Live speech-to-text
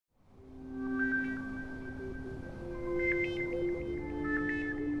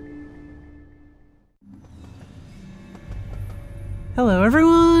Hello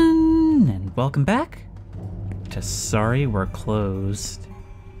everyone, and welcome back to Sorry We're Closed.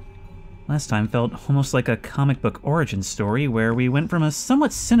 Last time felt almost like a comic book origin story where we went from a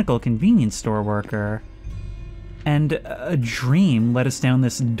somewhat cynical convenience store worker and a dream led us down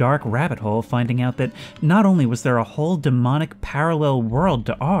this dark rabbit hole, finding out that not only was there a whole demonic parallel world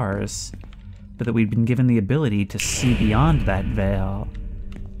to ours, but that we'd been given the ability to see beyond that veil.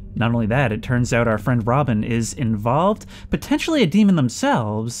 Not only that, it turns out our friend Robin is involved, potentially a demon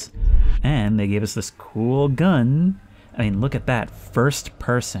themselves, and they gave us this cool gun. I mean, look at that, first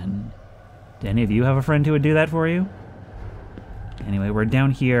person. Do any of you have a friend who would do that for you? Anyway, we're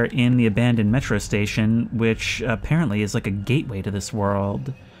down here in the abandoned metro station, which apparently is like a gateway to this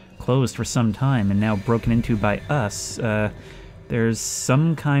world. Closed for some time and now broken into by us. There's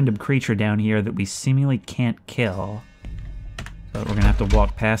some kind of creature down here that we seemingly can't kill. But we're gonna have to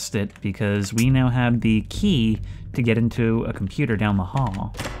walk past it because we now have the key to get into a computer down the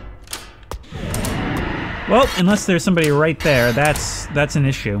hall. Well, unless there's somebody right there, that's an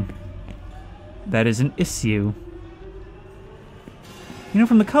issue. That is an issue. You know,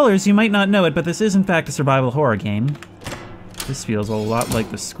 from the colors, you might not know it, but this is in fact a survival horror game. This feels a lot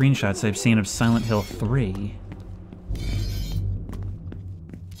like the screenshots I've seen of Silent Hill 3.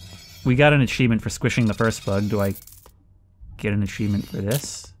 We got an achievement for squishing the first bug. Do I get an achievement for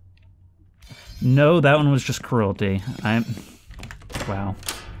this? No, that one was just cruelty. Wow.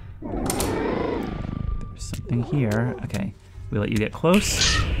 There's something here. Okay, we let you get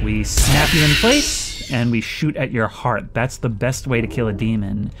close, we snap you in place, and we shoot at your heart. That's the best way to kill a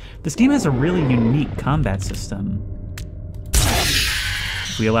demon. This game has a really unique combat system.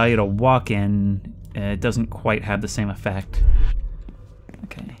 If we allow you to walk in, it doesn't quite have the same effect.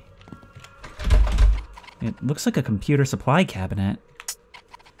 Okay. It looks like a computer supply cabinet.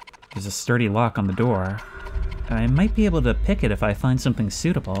 There's a sturdy lock on the door. I might be able to pick it if I find something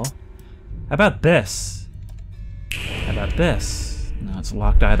suitable. How about this? How about this? No, it's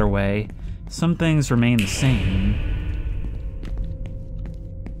locked either way. Some things remain the same.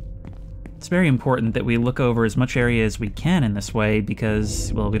 It's very important that we look over as much area as we can in this way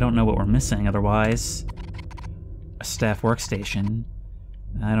because, well, we don't know what we're missing otherwise. A staff workstation.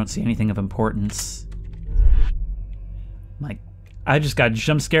 I don't see anything of importance. Like, I just got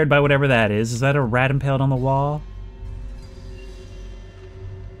jump scared by whatever that is. Is that a rat impaled on the wall?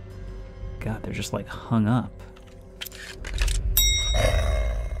 God, they're just like hung up.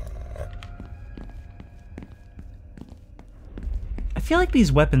 I feel like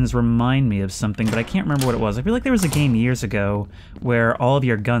these weapons remind me of something, but I can't remember what it was. I feel like there was a game years ago where all of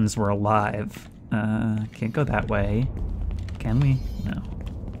your guns were alive. Can't go that way. Can we? No.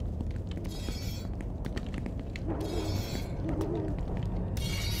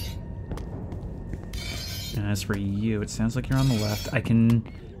 And as for you, it sounds like you're on the left. I can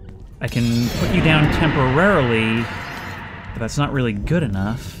put you down temporarily, but that's not really good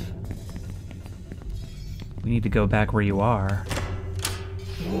enough. We need to go back where you are.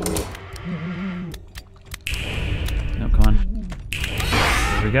 No, come on.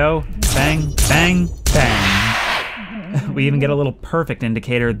 Here we go. Bang, bang, bang. We even get a little perfect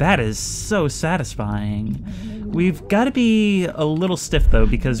indicator. That is so satisfying. We've got to be a little stiff, though,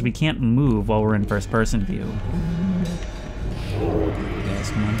 because we can't move while we're in first-person view.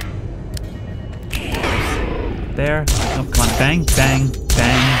 Yes, come on. There. Oh, come on. Bang, bang,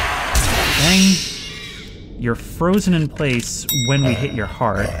 bang, bang. You're frozen in place when we hit your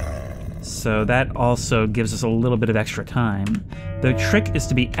heart, so that also gives us a little bit of extra time. The trick is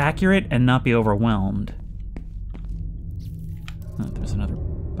to be accurate and not be overwhelmed. Oh, there's another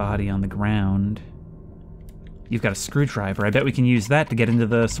body on the ground. You've got a screwdriver. I bet we can use that to get into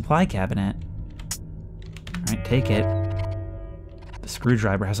the supply cabinet. Alright, take it. The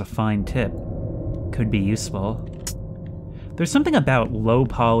screwdriver has a fine tip. Could be useful. There's something about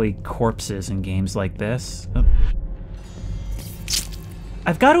low-poly corpses in games like this. Oh.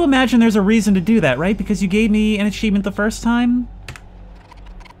 I've got to imagine there's a reason to do that, right? Because you gave me an achievement the first time?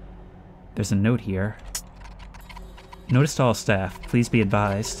 There's a note here. Notice to all staff, please be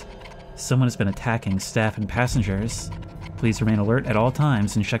advised. Someone has been attacking staff and passengers. Please remain alert at all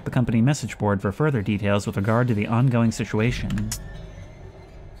times and check the company message board for further details with regard to the ongoing situation.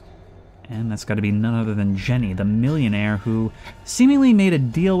 And that's got to be none other than Jenny, the millionaire who seemingly made a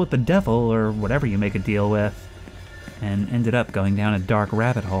deal with the devil, or whatever you make a deal with, and ended up going down a dark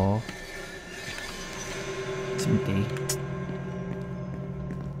rabbit hole. It's empty.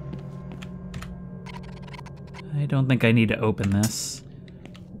 I don't think I need to open this.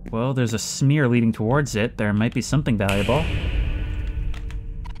 Well, there's a smear leading towards it. There might be something valuable.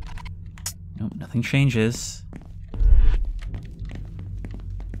 Nope, nothing changes.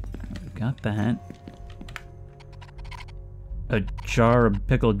 got that. A jar of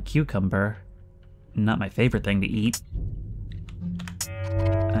pickled cucumber. Not my favorite thing to eat.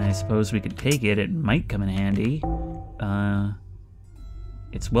 I suppose we could take it. It might come in handy.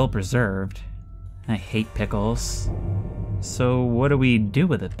 It's well preserved. I hate pickles. So what do we do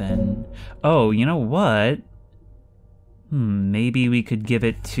with it then? Oh, you know what? Maybe we could give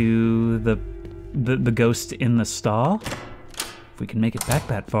it to the ghost in the stall? If we can make it back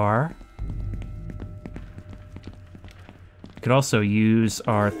that far. We could also use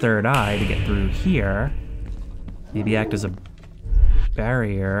our third eye to get through here. Maybe act as a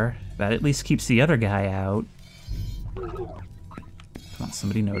barrier that at least keeps the other guy out. Come on,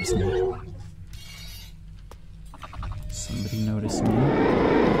 somebody notice me. Somebody notice me.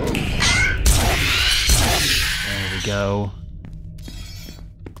 There we go.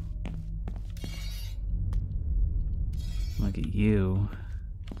 Look at you.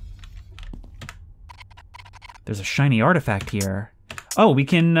 There's a shiny artifact here. Oh, we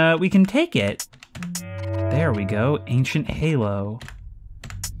can take it. There we go, Ancient Halo.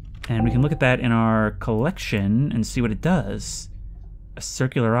 And we can look at that in our collection and see what it does. A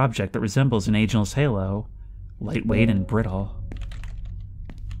circular object that resembles an Ageless Halo. Lightweight and brittle.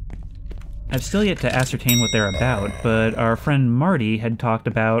 I've still yet to ascertain what they're about, but our friend Marty had talked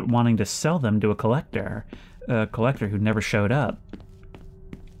about wanting to sell them to a collector who never showed up.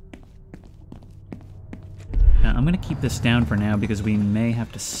 Now, I'm gonna keep this down for now because we may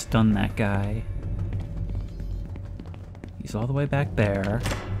have to stun that guy. He's all the way back there.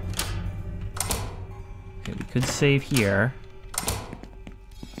 Okay, we could save here.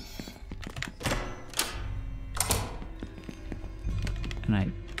 And I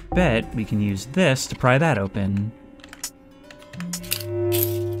bet we can use this to pry that open.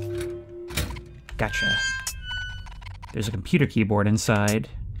 Gotcha. There's a computer keyboard inside.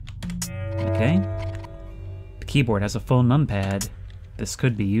 Okay. The keyboard has a full numpad. This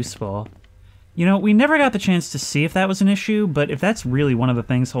could be useful. You know, we never got the chance to see if that was an issue, but if that's really one of the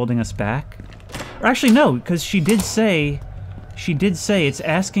things holding us back... Or actually, no, because she did say it's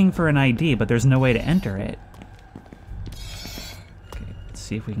asking for an ID, but there's no way to enter it.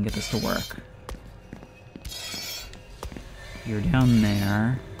 See if we can get this to work. You're down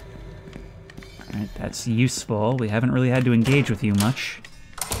there. Alright, that's useful. We haven't really had to engage with you much.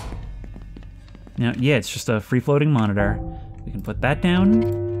 Now, yeah, it's just a free-floating monitor. We can put that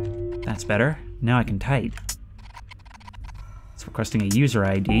down. That's better. Now I can type. It's requesting a user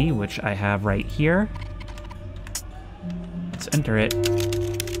ID, which I have right here. Let's enter it.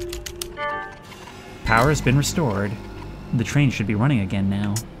 Power has been restored. The train should be running again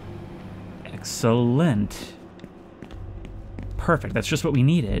now. Excellent. Perfect, that's just what we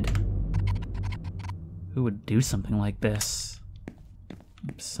needed. Who would do something like this?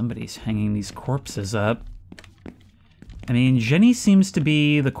 Somebody's hanging these corpses up. I mean, Jenny seems to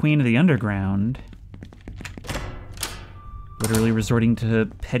be the queen of the underground. Literally resorting to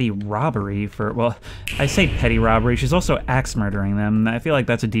petty robbery for, well, I say petty robbery, she's also axe murdering them. I feel like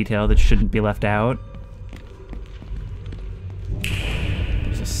that's a detail that shouldn't be left out.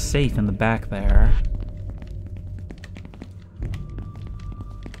 There's a safe in the back there.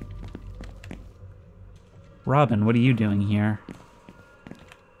 Robin, what are you doing here?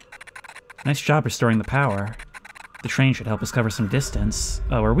 Nice job restoring the power. The train should help us cover some distance.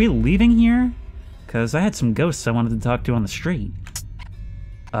 Oh, are we leaving here? Because I had some ghosts I wanted to talk to on the street.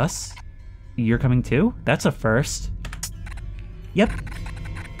 Us? You're coming too? That's a first. Yep.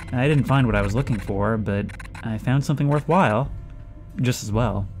 I didn't find what I was looking for, but I found something worthwhile. Just as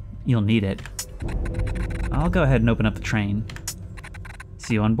well. You'll need it. I'll go ahead and open up the train.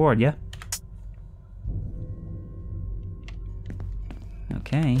 See you on board, yeah?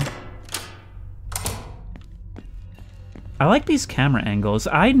 Okay. I like these camera angles.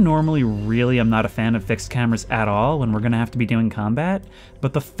 I normally really am not a fan of fixed cameras at all when we're gonna have to be doing combat,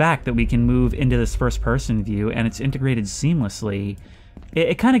 but the fact that we can move into this first-person view and it's integrated seamlessly,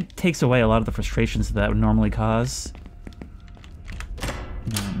 it kind of takes away a lot of the frustrations that would normally cause.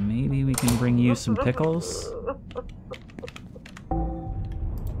 Now, maybe we can bring you some pickles?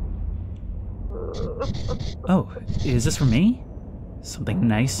 Oh, is this for me? Something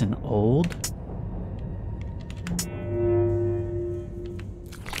nice and old?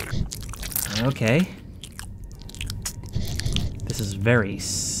 Okay. This is very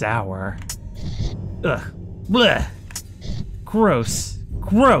sour. Ugh. Blech. Gross.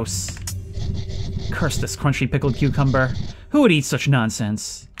 Gross. Curse this crunchy pickled cucumber. Who would eat such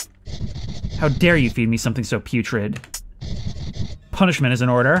nonsense? How dare you feed me something so putrid? Punishment is in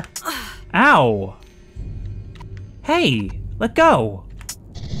order. Ow! Hey! Let go!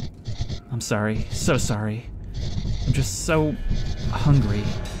 I'm sorry. So sorry. I'm just so hungry.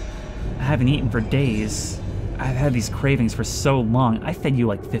 I haven't eaten for days. I've had these cravings for so long. I fed you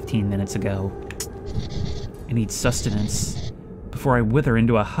like 15 minutes ago. I need sustenance before I wither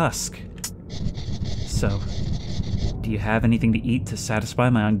into a husk. So, do you have anything to eat to satisfy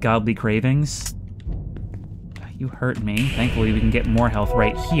my ungodly cravings? You hurt me. Thankfully, we can get more health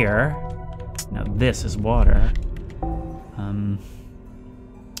right here. Now this is water.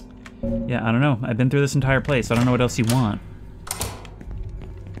 Yeah, I don't know. I've been through this entire place. I don't know what else you want.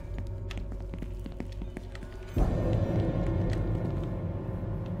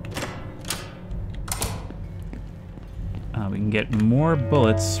 We can get more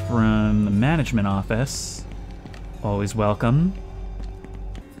bullets from the management office. Always welcome.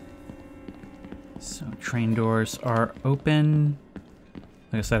 So train doors are open.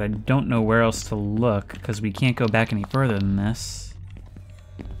 Like I said, I don't know where else to look because we can't go back any further than this.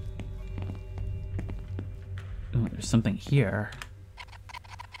 Ooh, there's something here.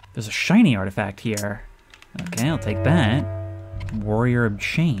 There's a shiny artifact here. Okay, I'll take that. Warrior of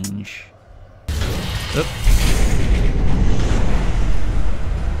Change. Oop.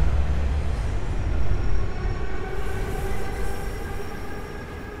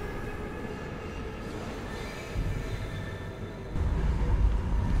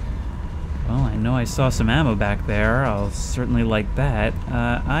 I saw some ammo back there. I'll certainly like that.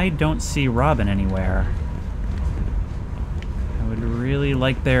 I don't see Robin anywhere. I would really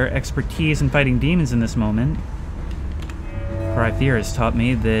like their expertise in fighting demons in this moment. Cry Fear has taught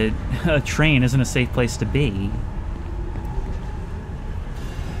me that a train isn't a safe place to be.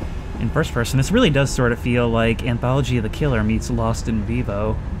 In first person, this really does sort of feel like Anthology of the Killer meets Lost in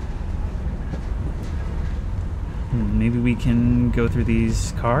Vivo. Maybe we can go through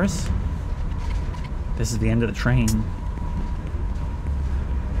these cars? This is the end of the train.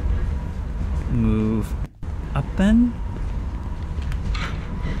 Move up then?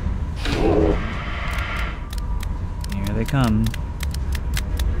 Here they come.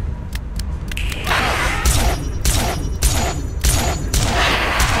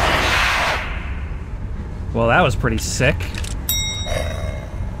 Well, that was pretty sick.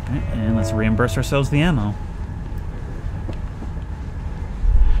 Alright, and let's reimburse ourselves the ammo.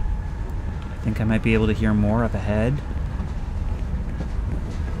 I think I might be able to hear more up ahead.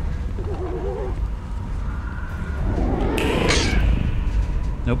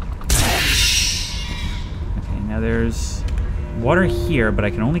 Nope. Okay, now there's water here, but I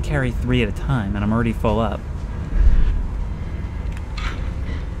can only carry 3 at a time, and I'm already full up.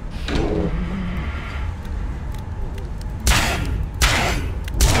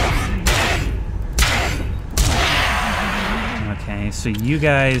 So you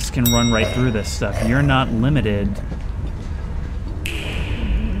guys can run right through this stuff. You're not limited.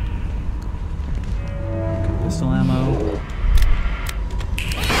 Pistol ammo.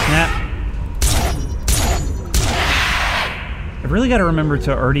 Snap. I've really got to remember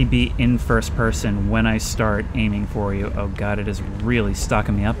to already be in first person when I start aiming for you. Oh god, it is really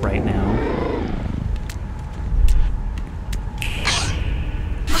stocking me up right now.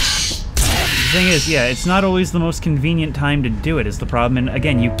 The thing is, yeah, it's not always the most convenient time to do it is the problem, and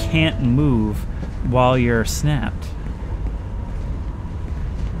again, you can't move while you're snapped.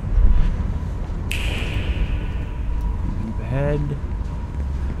 Move ahead.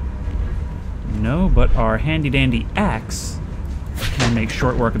 No, but our handy-dandy axe can make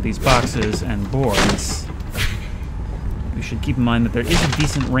short work of these boxes and boards. We should keep in mind that there is a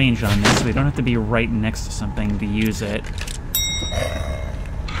decent range on this, so we don't have to be right next to something to use it.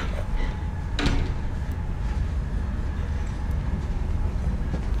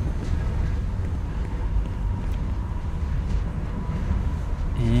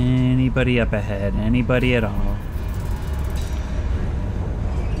 Anybody up ahead? Anybody at all?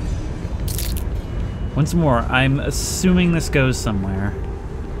 Once more, I'm assuming this goes somewhere.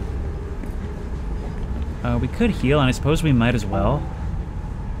 We could heal, and I suppose we might as well.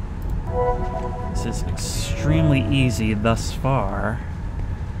 This is extremely easy thus far,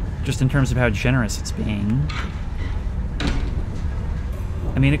 just in terms of how generous it's being.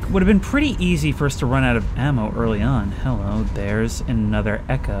 I mean, it would have been pretty easy for us to run out of ammo early on. Hello, there's another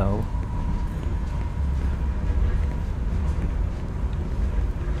echo.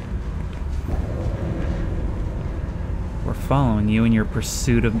 We're following you in your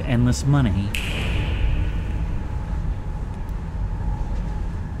pursuit of endless money.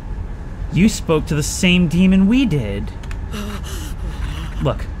 You spoke to the same demon we did.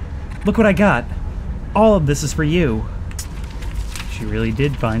 Look what I got. All of this is for you. She really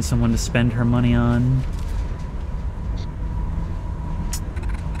did find someone to spend her money on.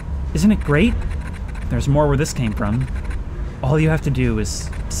 Isn't it great? There's more where this came from. All you have to do is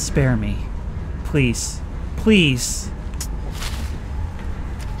spare me. Please. Please.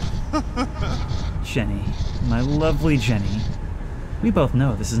 Jenny. My lovely Jenny. We both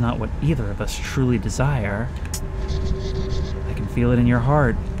know this is not what either of us truly desire. I can feel it in your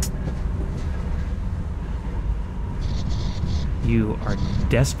heart. You are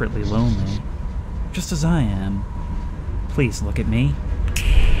desperately lonely, just as I am. Please look at me.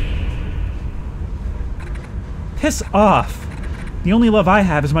 Piss off! The only love I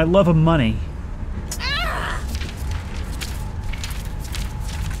have is my love of money.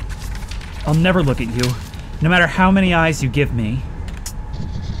 I'll never look at you, no matter how many eyes you give me.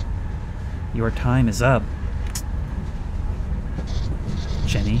 Your time is up.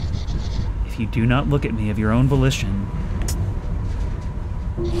 Jenny, if you do not look at me of your own volition,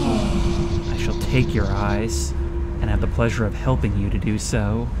 I shall take your eyes and have the pleasure of helping you to do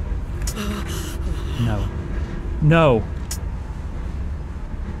so. No. No!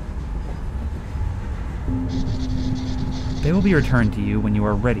 They will be returned to you when you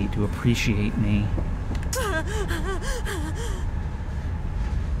are ready to appreciate me.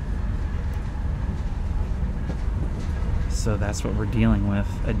 So that's what we're dealing with.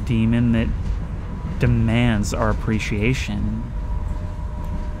 A demon that demands our appreciation.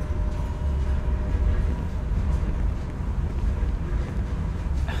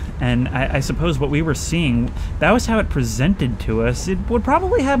 And I suppose what we were seeing, that was how it presented to us. It would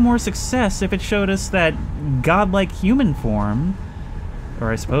probably have more success if it showed us that godlike human form.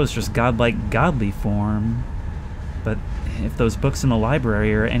 Or I suppose just godlike godly form. But if those books in the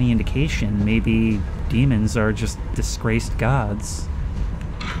library are any indication, maybe demons are just disgraced gods.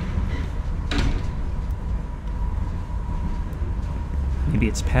 Maybe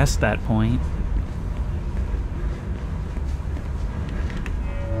it's past that point.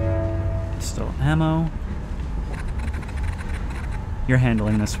 Still ammo. You're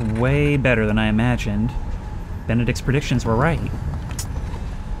handling this way better than I imagined. Benedict's predictions were right.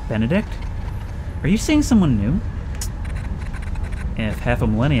 Benedict? Are you seeing someone new? If half a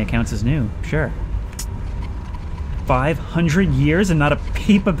millennia counts as new, sure. 500 years and not a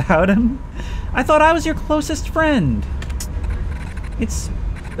peep about him? I thought I was your closest friend. It's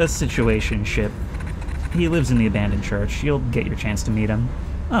a situationship. He lives in the abandoned church. You'll get your chance to meet him.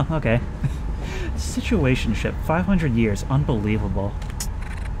 Oh, okay. Situationship, 500 years, unbelievable.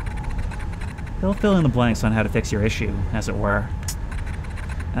 He'll fill in the blanks on how to fix your issue, as it were.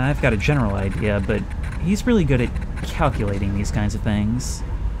 I've got a general idea, but he's really good at calculating these kinds of things.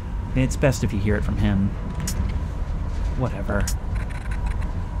 It's best if you hear it from him. Whatever.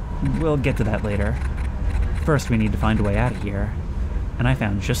 We'll get to that later. First, we need to find a way out of here. And I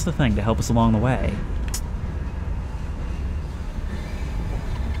found just the thing to help us along the way.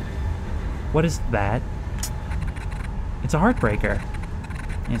 What is that? It's a Heartbreaker.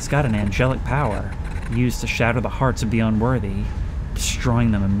 It's got an angelic power, used to shatter the hearts of the unworthy,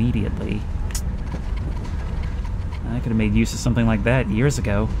 destroying them immediately. I could have made use of something like that years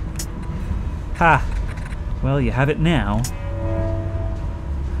ago. Ha! Well, you have it now.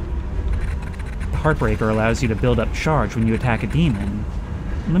 The Heartbreaker allows you to build up charge when you attack a demon.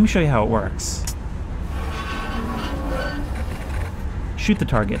 Let me show you how it works. Shoot the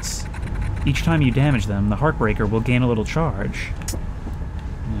targets. Each time you damage them, the Heartbreaker will gain a little charge.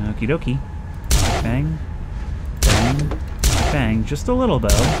 Okie dokie. Bang. Bang. Bang. Just a little, though.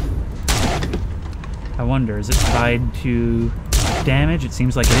 I wonder, is it tied to damage? It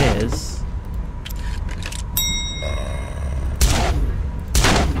seems like it is.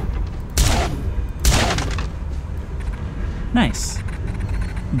 Nice.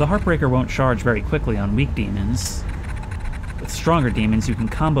 The Heartbreaker won't charge very quickly on weak demons. With stronger demons, you can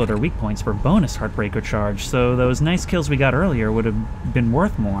combo their weak points for bonus Heartbreaker charge, so those nice kills we got earlier would have been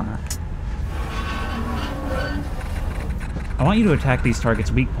worth more. I want you to attack these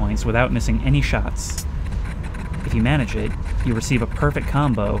targets' weak points without missing any shots. If you manage it, you receive a perfect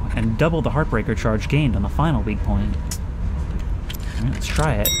combo and double the Heartbreaker charge gained on the final weak point. Alright, let's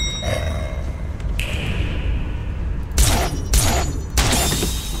try it.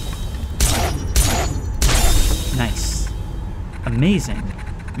 Nice. Amazing.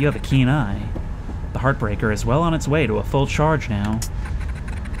 You have a keen eye. The Heartbreaker is well on its way to a full charge now.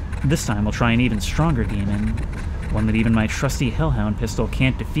 This time we'll try an even stronger demon. One that even my trusty Hellhound pistol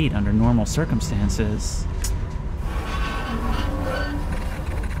can't defeat under normal circumstances.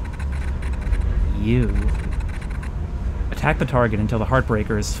 You. Attack the target until the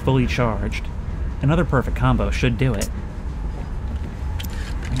Heartbreaker is fully charged. Another perfect combo should do it.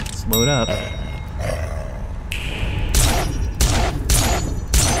 Let's load up.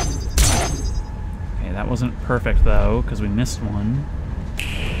 That wasn't perfect, though, because we missed one.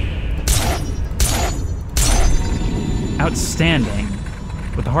 Outstanding!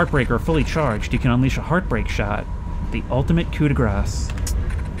 With the Heartbreaker fully charged, you can unleash a Heartbreak shot, the ultimate coup de grace.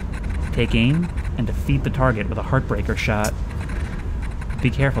 Take aim and defeat the target with a Heartbreaker shot.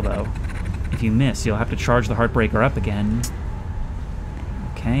 Be careful, though. If you miss, you'll have to charge the Heartbreaker up again.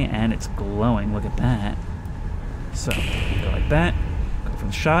 Okay, and it's glowing. Look at that. So, go like that, go for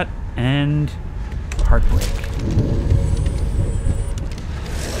the shot, and Heartbreak.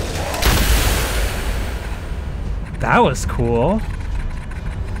 That was cool.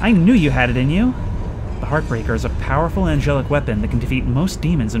 I knew you had it in you. The Heartbreaker is a powerful angelic weapon that can defeat most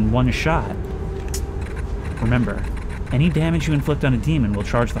demons in one shot. Remember, any damage you inflict on a demon will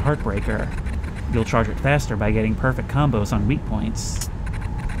charge the Heartbreaker. You'll charge it faster by getting perfect combos on weak points.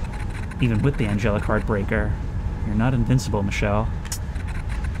 Even with the angelic Heartbreaker, you're not invincible, Michelle.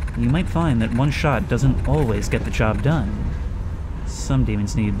 You might find that one shot doesn't always get the job done. Some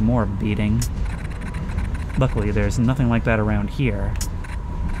demons need more beating. Luckily, there's nothing like that around here.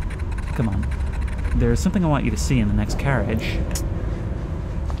 Come on. There's something I want you to see in the next carriage.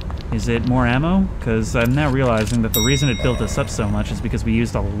 Is it more ammo? Because I'm now realizing that the reason it built us up so much is because we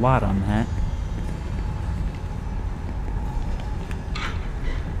used a lot on that.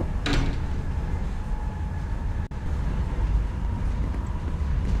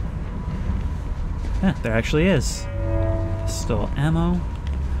 Yeah, there actually is. Still ammo.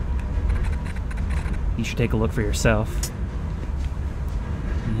 You should take a look for yourself.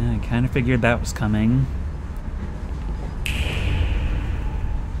 Yeah, I kind of figured that was coming.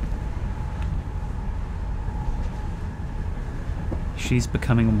 She's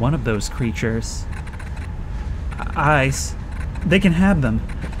becoming one of those creatures. Eyes. They can have them.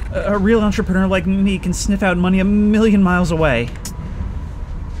 A real entrepreneur like me can sniff out money a million miles away.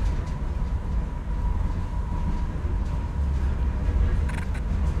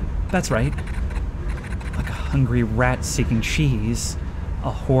 That's right. Like a hungry rat seeking cheese,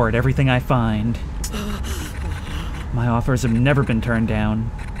 I'll hoard everything I find. My offers have never been turned down.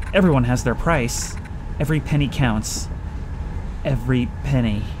 Everyone has their price. Every penny counts. Every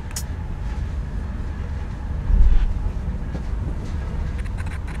penny.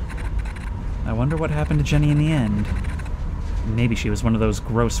 I wonder what happened to Jenny in the end. Maybe she was one of those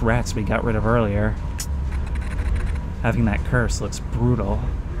gross rats we got rid of earlier. Having that curse looks brutal.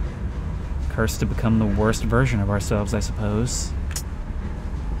 Cursed to become the worst version of ourselves, I suppose.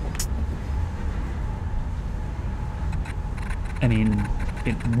 I mean,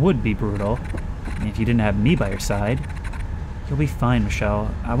 it would be brutal if you didn't have me by your side. You'll be fine, Michelle.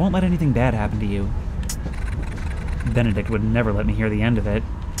 I won't let anything bad happen to you. Benedict would never let me hear the end of it.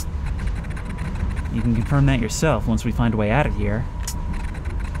 You can confirm that yourself once we find a way out of here.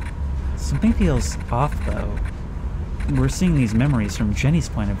 Something feels off, though. We're seeing these memories from Jenny's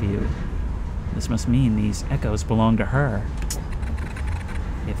point of view. This must mean these echoes belong to her.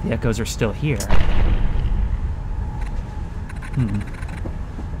 If the echoes are still here...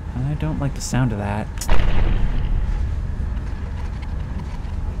 I don't like the sound of that.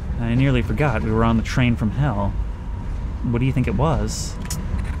 I nearly forgot we were on the train from hell. What do you think it was?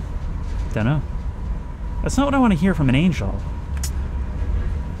 Dunno. That's not what I want to hear from an angel.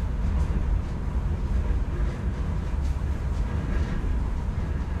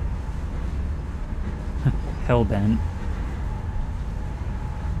 Hellbent.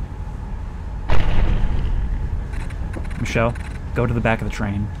 Michelle, go to the back of the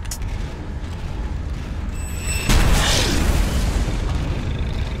train.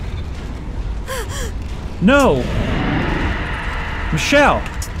 No! Michelle!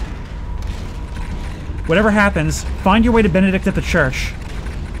 Whatever happens, find your way to Benedict at the church.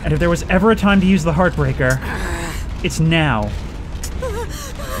 And if there was ever a time to use the Heartbreaker, it's now.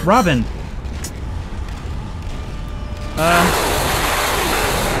 Robin!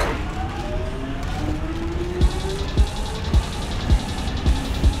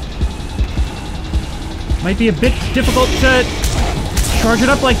 Might be a bit difficult to charge it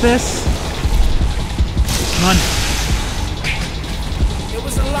up like this. Come on. It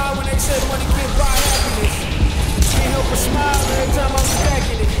was a lie when they said money can't buy happiness. Can't help but smile every time I'm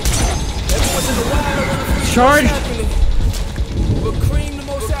stacking it. Every once in a while I want to Charge! But cream the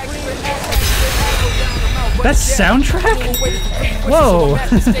most accurate act. That's soundtrack? Whoa.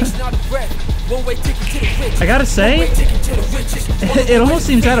 I gotta say, it almost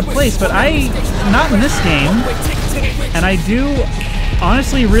seems out of place, but not in this game. And I do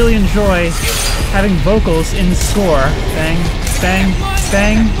honestly really enjoy having vocals in the score. Bang, bang,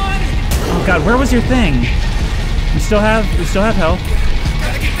 bang. Oh god, where was your thing? We still have health.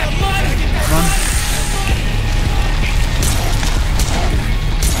 Come on.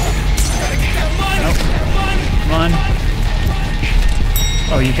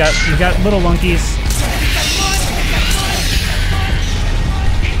 Oh, you got little monkeys.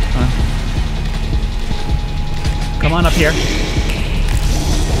 Come on up here.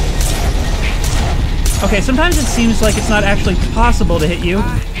 Okay, sometimes it seems like it's not actually possible to hit you.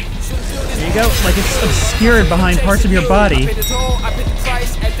 There you go, like it's obscured behind parts of your body.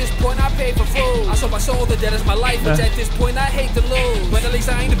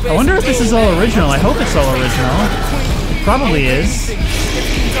 I wonder if this is all original. I hope it's all original. Probably is.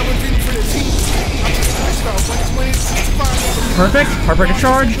 Perfect. Heart breaker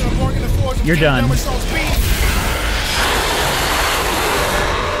charge. You're done.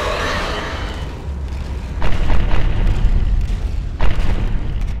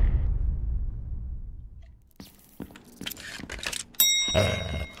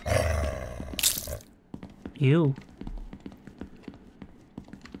 Ew.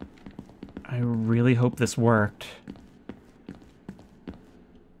 I really hope this worked.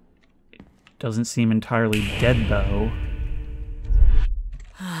 It doesn't seem entirely dead, though.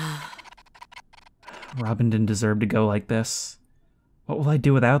 Robin didn't deserve to go like this. What will I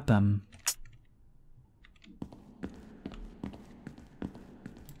do without them?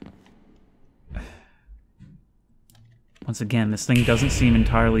 Once again, this thing doesn't seem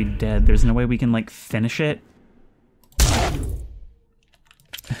entirely dead. There's no way we can, like, finish it.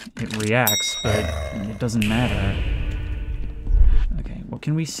 It reacts, but it doesn't matter. Okay, what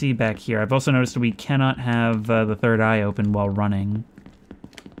can we see back here? I've also noticed that we cannot have the third eye open while running.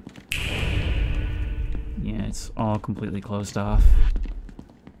 Yeah, it's all completely closed off.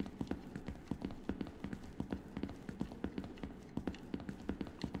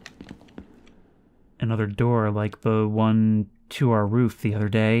 Another door like the one to our roof the other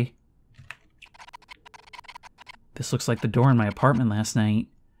day. This looks like the door in my apartment last night.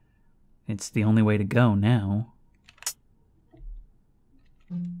 It's the only way to go now.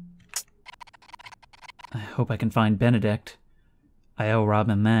 I hope I can find Benedict. I owe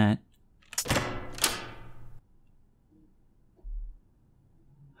Robin that.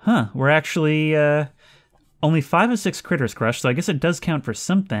 Huh, we're actually, only 5 of 6 critters crushed, so I guess it does count for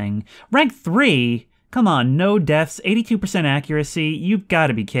something. Rank 3? Come on, no deaths, 82% accuracy. You've got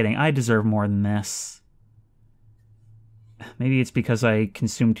to be kidding. I deserve more than this. Maybe it's because I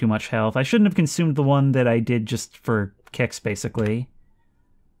consumed too much health. I shouldn't have consumed the one that I did just for kicks, basically.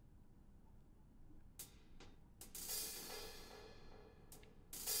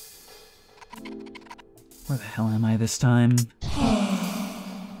 Where the hell am I this time?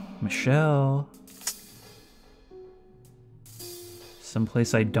 Michelle.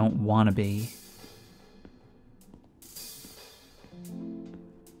 Someplace I don't want to be.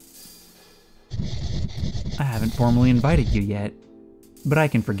 I haven't formally invited you yet, but I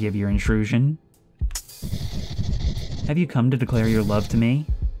can forgive your intrusion. Have you come to declare your love to me?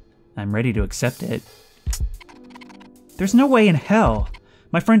 I'm ready to accept it. There's no way in hell!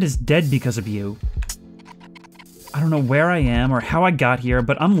 My friend is dead because of you. I don't know where I am or how I got here,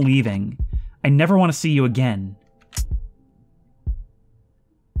 but I'm leaving. I never want to see you again.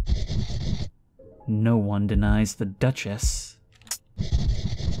 No one denies the Duchess.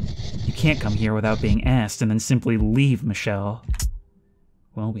 You can't come here without being asked and then simply leave, Michelle.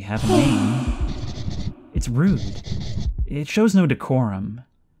 Well, we have a name. It's rude. It shows no decorum,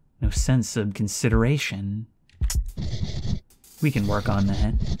 no sense of consideration. We can work on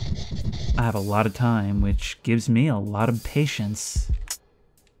that. I have a lot of time, which gives me a lot of patience.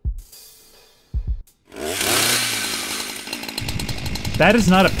 That is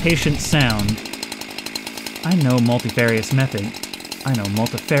not a patient sound. I know multifarious methods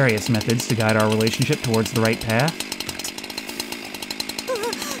to guide our relationship towards the right path.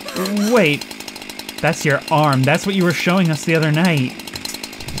 Wait, that's your arm. That's what you were showing us the other night.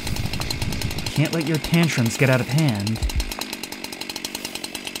 Can't let your tantrums get out of hand.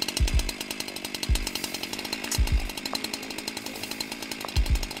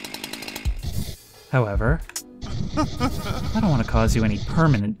 However, I don't want to cause you any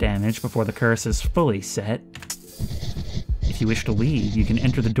permanent damage before the curse is fully set. If you wish to leave, you can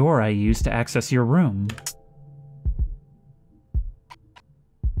enter the door I used to access your room.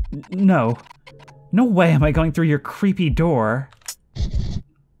 No. No way am I going through your creepy door.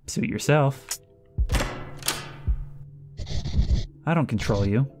 Suit yourself. I don't control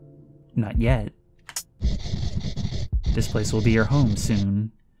you. Not yet. This place will be your home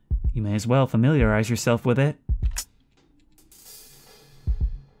soon. You may as well familiarize yourself with it.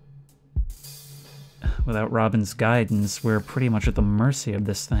 Without Robin's guidance, we're pretty much at the mercy of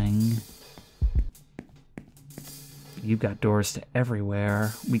this thing. You've got doors to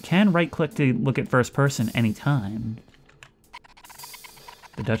everywhere. We can right-click to look at first person anytime.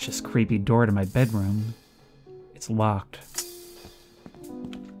 The Duchess' creepy door to my bedroom. It's locked.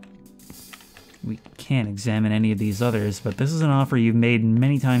 We can't examine any of these others, but this is an offer you've made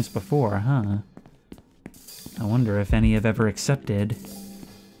many times before, huh? I wonder if any have ever accepted.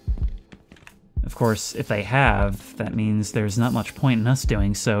 Of course, if they have, that means there's not much point in us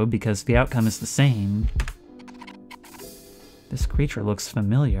doing so, because the outcome is the same. This creature looks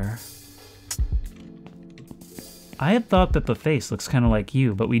familiar. I had thought that the face looks kind of like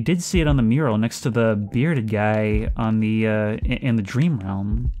you, but we did see it on the mural next to the bearded guy on the, in the dream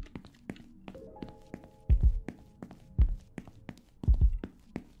realm.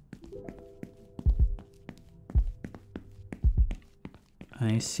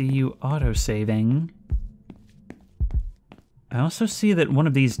 I see you autosaving. I also see that one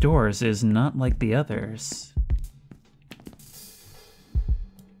of these doors is not like the others.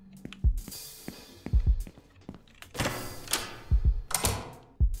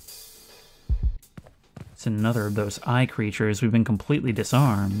 It's another of those eye creatures. We've been completely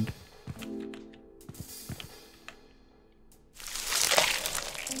disarmed.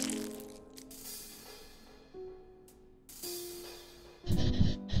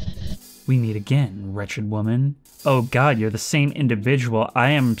 We meet again, wretched woman. Oh god, you're the same individual. I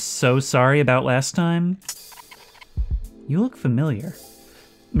am so sorry about last time. You look familiar.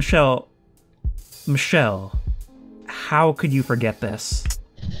 Michelle, how could you forget this?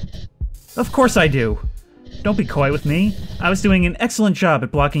 Of course I do. Don't be coy with me. I was doing an excellent job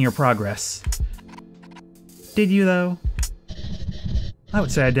at blocking your progress. Did you, though? I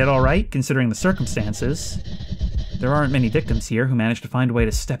would say I did all right, considering the circumstances. There aren't many victims here who manage to find a way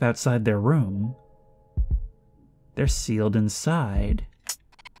to step outside their room. They're sealed inside.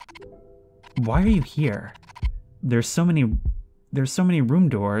 Why are you here? There's so many room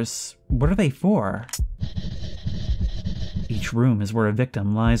doors. What are they for? Each room is where a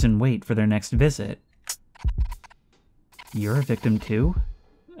victim lies in wait for their next visit. You're a victim too?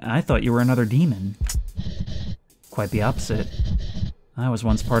 I thought you were another demon. Quite the opposite. I was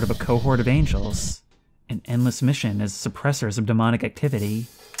once part of a cohort of angels. An endless mission as suppressors of demonic activity.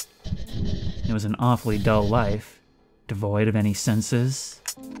 It was an awfully dull life, devoid of any senses.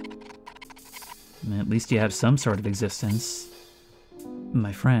 At least you have some sort of existence.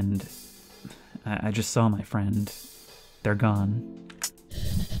 My friend. I just saw my friend. They're gone.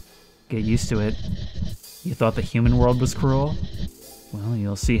 Get used to it. You thought the human world was cruel? Well,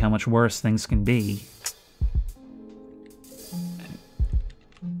 you'll see how much worse things can be.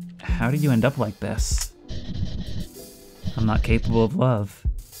 How did you end up like this? I'm not capable of love.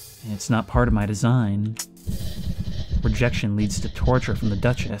 It's not part of my design. Rejection leads to torture from the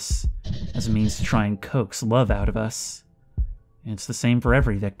Duchess, as a means to try and coax love out of us. It's the same for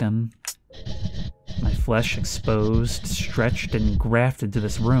every victim. My flesh exposed, stretched, and grafted to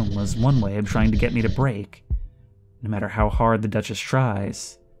this room was one way of trying to get me to break. No matter how hard the Duchess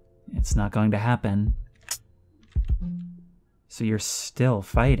tries, it's not going to happen. So you're still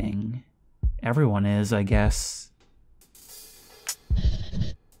fighting. Everyone is, I guess.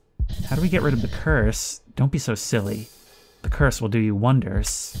 How do we get rid of the curse? Don't be so silly. The curse will do you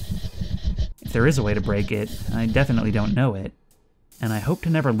wonders. If there is a way to break it, I definitely don't know it. And I hope to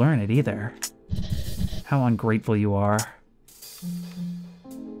never learn it either. How ungrateful you are.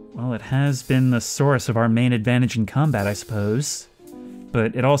 Well, it has been the source of our main advantage in combat, I suppose.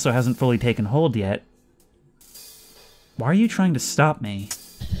 But it also hasn't fully taken hold yet. Why are you trying to stop me?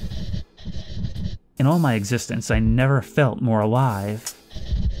 In all my existence, I never felt more alive.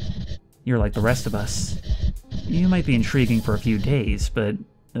 You're like the rest of us. You might be intriguing for a few days, but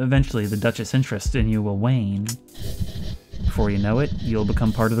eventually the Duchess' interest in you will wane. Before you know it, you'll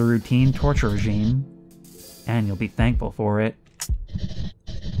become part of the routine torture regime. And you'll be thankful for it.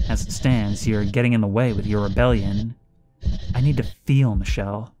 As it stands, you're getting in the way with your rebellion. I need to feel,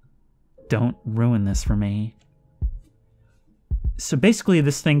 Michelle. Don't ruin this for me. So basically,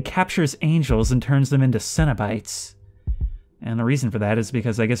 this thing captures angels and turns them into Cenobites. And the reason for that is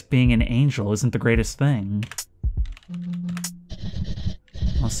because I guess being an angel isn't the greatest thing.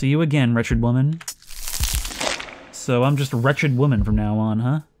 I'll see you again, wretched woman. So I'm just a wretched woman from now on,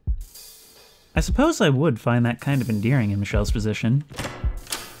 huh? I suppose I would find that kind of endearing in Michelle's position.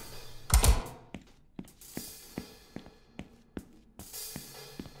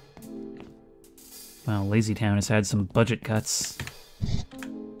 Well, Lazy Town has had some budget cuts.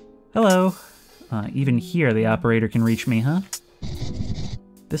 Hello. Even here the operator can reach me, huh?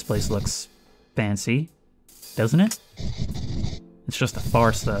 This place looks fancy, doesn't it? It's just a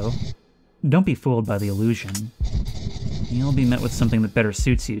farce, though. Don't be fooled by the illusion. You'll be met with something that better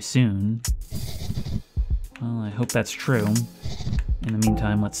suits you soon. Well, I hope that's true. In the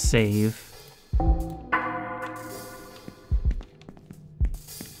meantime, let's save.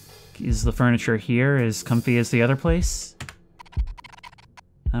 Is the furniture here as comfy as the other place?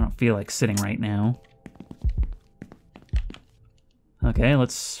 I don't feel like sitting right now. Okay,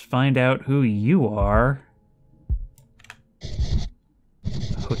 let's find out who you are.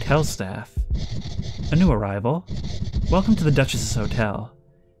 Hotel staff. A new arrival. Welcome to the Duchess's Hotel.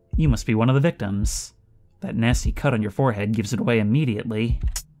 You must be one of the victims. That nasty cut on your forehead gives it away immediately.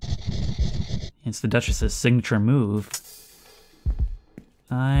 It's the Duchess's signature move.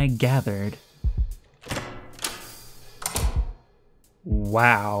 I gathered.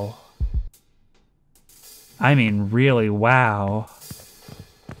 Wow. I mean, really, wow.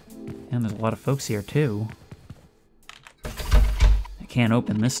 And there's a lot of folks here, too. I can't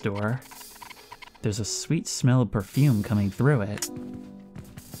open this door. There's a sweet smell of perfume coming through it.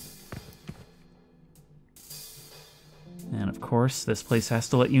 And of course, this place has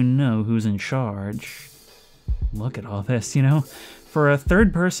to let you know who's in charge. Look at all this, you know? For a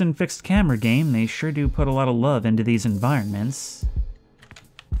third-person fixed camera game, they sure do put a lot of love into these environments.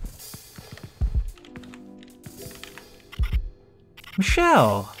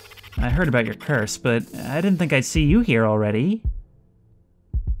 Michelle! I heard about your curse, but I didn't think I'd see you here already.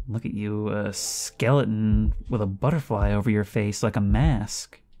 Look at you, a skeleton with a butterfly over your face like a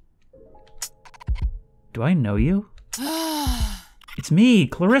mask. Do I know you? It's me,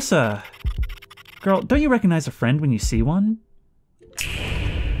 Clarissa! Girl, don't you recognize a friend when you see one?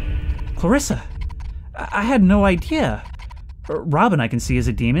 Clarissa! I had no idea. Robin I can see as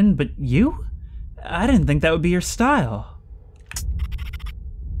a demon, but you? I didn't think that would be your style.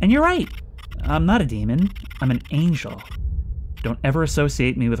 And you're right. I'm not a demon. I'm an angel. Don't ever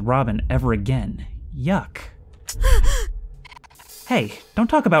associate me with Robin ever again. Yuck. Hey, don't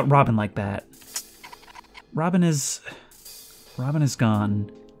talk about Robin like that. Robin is gone.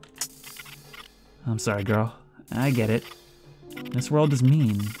 I'm sorry, girl. I get it. This world is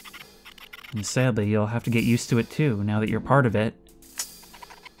mean. And sadly, you'll have to get used to it too, now that you're part of it.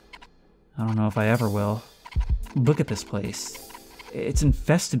 I don't know if I ever will. Look at this place. It's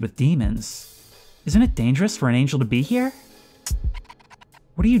infested with demons. Isn't it dangerous for an angel to be here?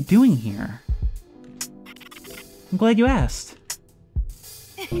 What are you doing here? I'm glad you asked.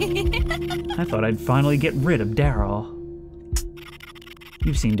 I thought I'd finally get rid of Daryl.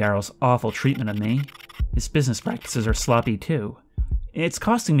 You've seen Daryl's awful treatment of me. His business practices are sloppy too. It's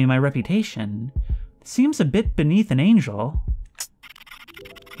costing me my reputation. Seems a bit beneath an angel.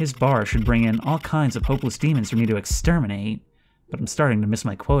 His bar should bring in all kinds of hopeless demons for me to exterminate, but I'm starting to miss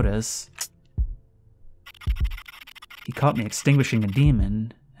my quotas. He caught me extinguishing a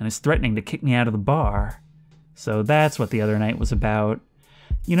demon, and is threatening to kick me out of the bar. So that's what the other night was about.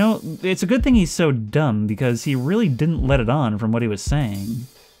 You know, it's a good thing he's so dumb, because he really didn't let it on from what he was saying.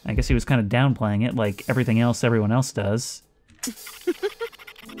 I guess he was kind of downplaying it like everything else everyone else does.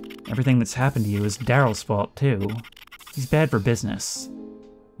 Everything that's happened to you is Daryl's fault, too. He's bad for business.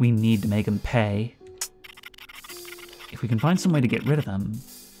 We need to make him pay. If we can find some way to get rid of them,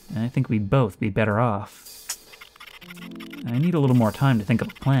 I think we'd both be better off. I need a little more time to think of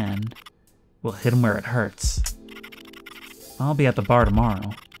a plan. We'll hit him where it hurts. I'll be at the bar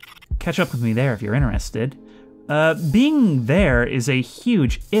tomorrow. Catch up with me there if you're interested. Being there is a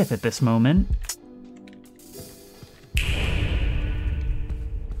huge if at this moment.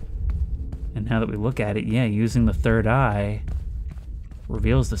 And now that we look at it, yeah, using the third eye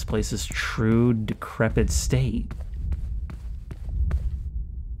reveals this place's true decrepit state.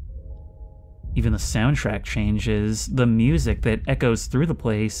 Even the soundtrack changes. The music that echoes through the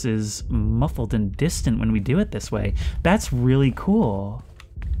place is muffled and distant when we do it this way. That's really cool.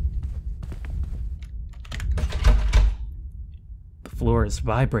 The floor is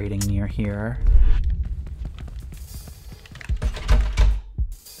vibrating near here.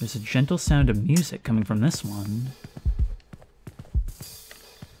 There's a gentle sound of music coming from this one.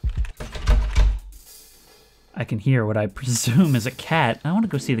 I can hear what I presume is a cat. I want to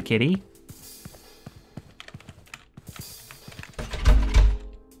go see the kitty.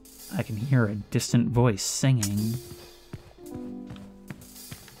 I can hear a distant voice singing.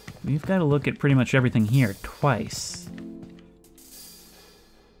 We've got to look at pretty much everything here twice.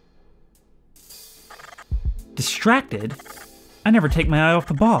 Distracted? I never take my eye off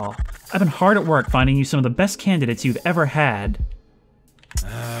the ball. I've been hard at work finding you some of the best candidates you've ever had.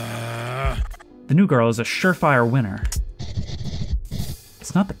 The new girl is a surefire winner.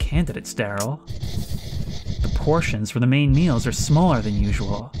 It's not the candidates, Daryl. The portions for the main meals are smaller than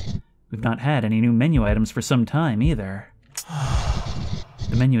usual. We've not had any new menu items for some time, either.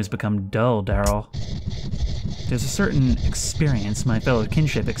 The menu has become dull, Daryl. There's a certain experience my fellow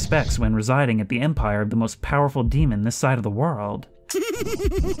kinship expects when residing at the empire of the most powerful demon this side of the world.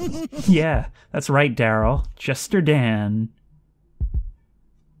 Yeah, that's right, Daryl. Jester Dan.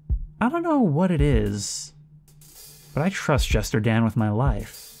 I don't know what it is, but I trust Jester Dan with my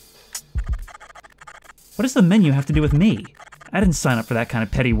life. What does the menu have to do with me? I didn't sign up for that kind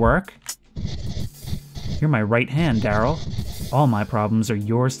of petty work. You're my right hand, Daryl. All my problems are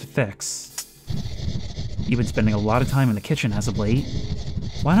yours to fix. You've been spending a lot of time in the kitchen as of late.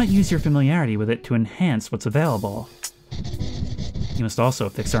 Why not use your familiarity with it to enhance what's available? You must also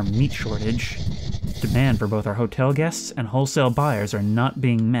fix our meat shortage. Demand for both our hotel guests and wholesale buyers are not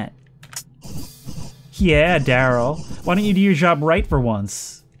being met. Yeah, Daryl. Why don't you do your job right for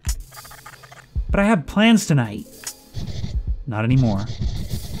once? But I have plans tonight. Not anymore.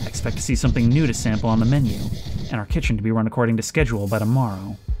 I expect to see something new to sample on the menu, and our kitchen to be run according to schedule by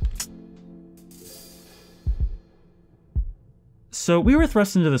tomorrow. So we were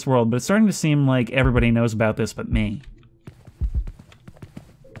thrust into this world, but it's starting to seem like everybody knows about this but me.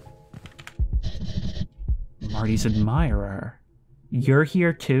 Marty's admirer. You're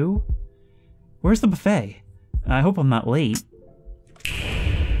here too? Where's the buffet? I hope I'm not late.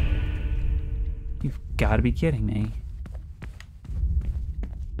 You've got to be kidding me.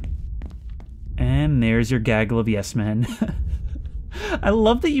 And there's your gaggle of yes men. I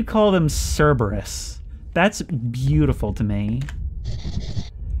love that you call them Cerberus. That's beautiful to me.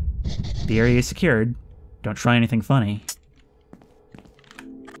 The area is secured. Don't try anything funny.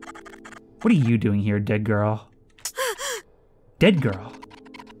 What are you doing here, dead girl? Dead girl?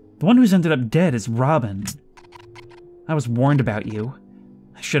 The one who's ended up dead is Robin. I was warned about you.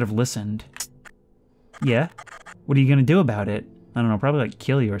 I should have listened. Yeah? What are you gonna do about it? I don't know, probably like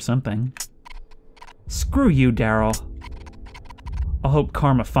kill you or something. Screw you, Daryl. I'll hope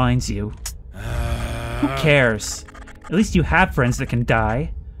karma finds you. Who cares? At least you have friends that can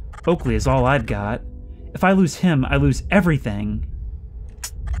die. Oakley is all I've got. If I lose him, I lose everything.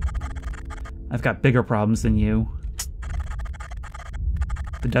 I've got bigger problems than you.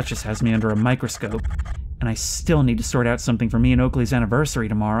 The Duchess has me under a microscope, and I still need to sort out something for me and Oakley's anniversary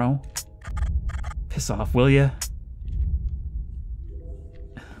tomorrow. Piss off, will ya?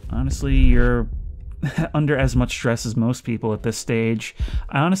 Honestly, you're under as much stress as most people at this stage.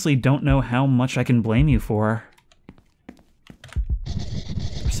 I honestly don't know how much I can blame you for.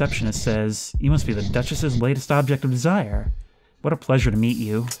 The receptionist says, you must be the Duchess's latest object of desire. What a pleasure to meet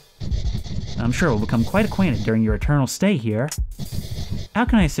you. I'm sure we'll become quite acquainted during your eternal stay here. How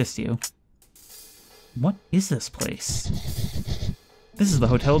can I assist you? What is this place? This is the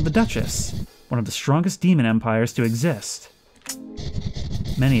Hotel of the Duchess, one of the strongest demon empires to exist.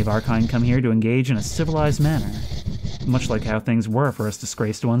 Many of our kind come here to engage in a civilized manner, much like how things were for us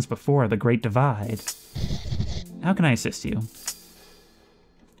disgraced ones before the Great Divide. How can I assist you?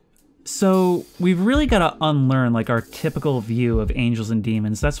 So, we've really got to unlearn, like, our typical view of angels and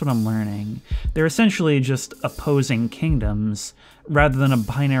demons. That's what I'm learning. They're essentially just opposing kingdoms, rather than a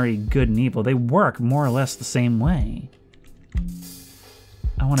binary good and evil. They work more or less the same way.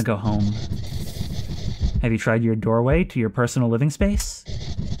 I want to go home. Have you tried your doorway to your personal living space?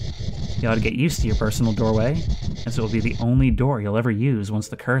 You ought to get used to your personal doorway, as it will be the only door you'll ever use once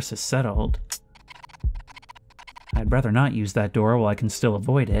the curse is settled. I'd rather not use that door while I can still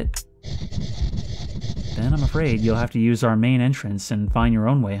avoid it. Then I'm afraid you'll have to use our main entrance and find your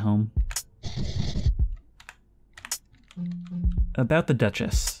own way home. About the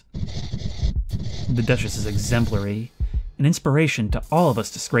Duchess. The Duchess is exemplary, an inspiration to all of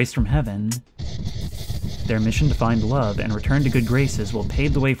us disgraced from heaven. Their mission to find love and return to good graces will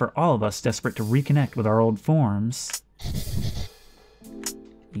pave the way for all of us desperate to reconnect with our old forms.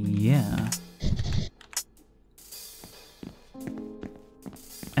 Yeah.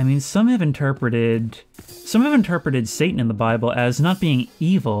 I mean, some have interpreted Satan in the Bible as not being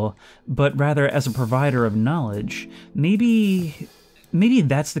evil, but rather as a provider of knowledge. Maybe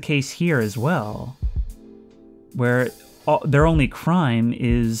that's the case here as well, where their only crime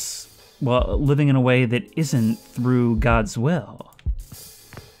is, well, living in a way that isn't through God's will.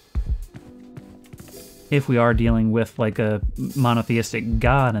 If we are dealing with, like, a monotheistic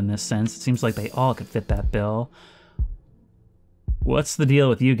God in this sense, it seems like they all could fit that bill. What's the deal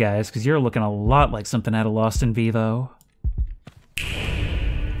with you guys? Because you're looking a lot like something out of Lost in Vivo.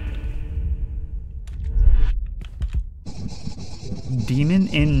 Demon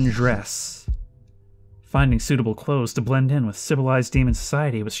in dress. Finding suitable clothes to blend in with civilized demon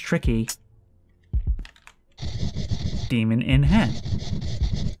society was tricky. Demon in hat.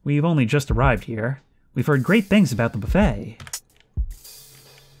 We've only just arrived here. We've heard great things about the buffet.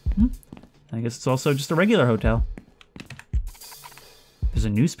 I guess it's also just a regular hotel. There's a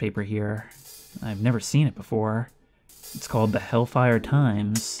newspaper here. I've never seen it before. It's called the Hellfire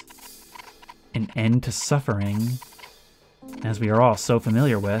Times. An End to Suffering. As we are all so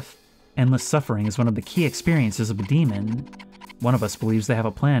familiar with, endless suffering is one of the key experiences of a demon. One of us believes they have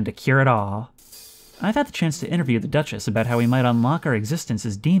a plan to cure it all. I've had the chance to interview the Duchess about how we might unlock our existence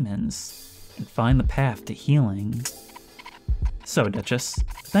as demons and find the path to healing. So, Duchess,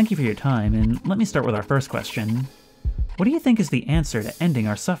 thank you for your time, and let me start with our first question. What do you think is the answer to ending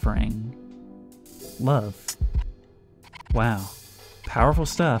our suffering? Love. Wow. Powerful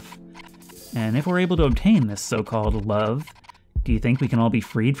stuff. And if we're able to obtain this so-called love, do you think we can all be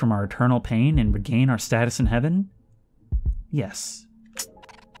freed from our eternal pain and regain our status in heaven? Yes.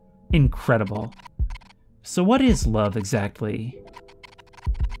 Incredible. So what is love exactly?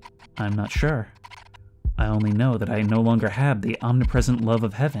 I'm not sure. I only know that I no longer have the omnipresent love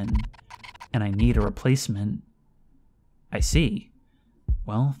of heaven, and I need a replacement. I see.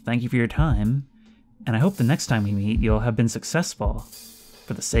 Well, thank you for your time, and I hope the next time we meet you'll have been successful,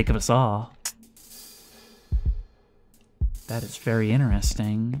 for the sake of us all. That is very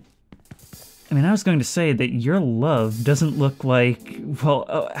interesting. I mean, I was going to say that your love doesn't look like,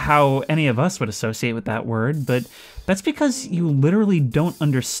 well, how any of us would associate with that word, but that's because you literally don't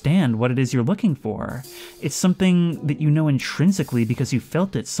understand what it is you're looking for. It's something that you know intrinsically because you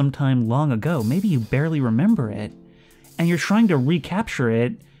felt it sometime long ago. Maybe you barely remember it, and you're trying to recapture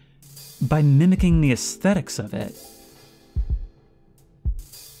it by mimicking the aesthetics of it.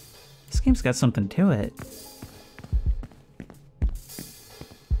 This game's got something to it.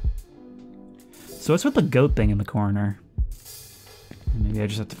 So what's with the goat thing in the corner? Maybe I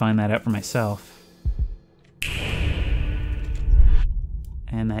just have to find that out for myself.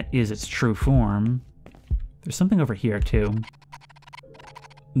 And that is its true form. There's something over here, too.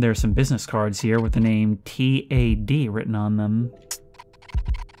 There are some business cards here with the name TAD written on them.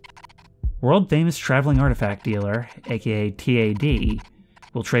 World-famous traveling artifact dealer, aka TAD,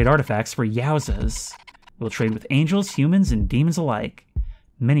 will trade artifacts for Yowzas. Will trade with angels, humans, and demons alike.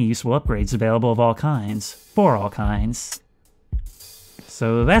 Many useful upgrades available of all kinds, for all kinds.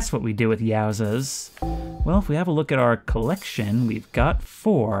 So that's what we do with Yowzas. Well, if we have a look at our collection, we've got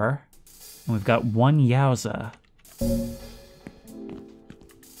 4, and we've got 1 Yowza.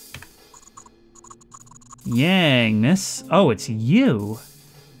 Yang, miss. Oh, it's you.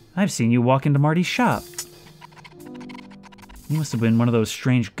 I've seen you walk into Marty's shop. You must have been one of those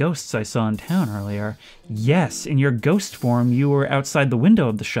strange ghosts I saw in town earlier. Yes, in your ghost form, you were outside the window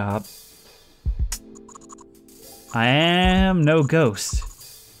of the shop. I am no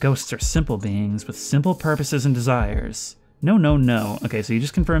ghost. Ghosts are simple beings with simple purposes and desires. No, no, no. Okay, so you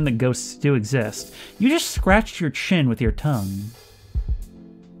just confirmed that ghosts do exist. You just scratched your chin with your tongue.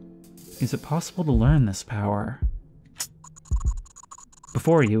 Is it possible to learn this power?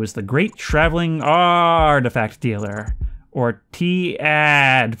 Before you is the Great Traveling Artifact Dealer, or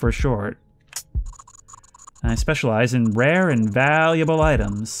TAD for short. I specialize in rare and valuable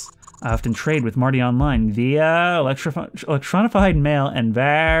items. I often trade with Marty online via electronified mail and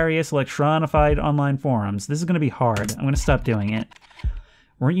various electronified online forums. This is going to be hard. I'm going to stop doing it.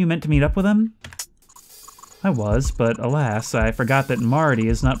 Weren't you meant to meet up with him? I was, but alas, I forgot that Marty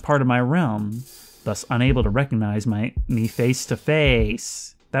is not part of my realm, thus unable to recognize me face to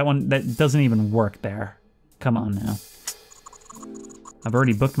face. That doesn't even work there. Come on now. I've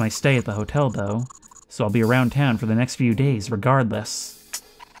already booked my stay at the hotel, though, so I'll be around town for the next few days regardless.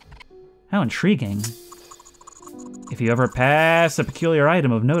 How intriguing. If you ever pass a peculiar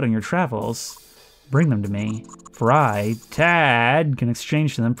item of note on your travels, bring them to me, for I, Tad, can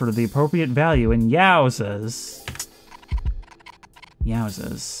exchange them for the appropriate value in Yowzas.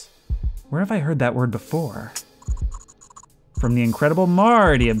 Yowzas. Where have I heard that word before? From the incredible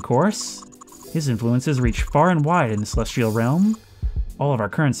Marty, of course. His influences reach far and wide in the celestial realm. All of our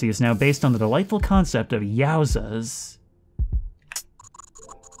currency is now based on the delightful concept of Yowzas.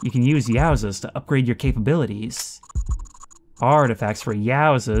 You can use Yowzas to upgrade your capabilities. Artifacts for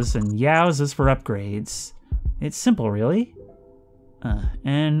Yowzas and Yowzas for upgrades. It's simple, really.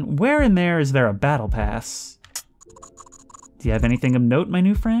 And where in there is there a battle pass? Do you have anything of note, my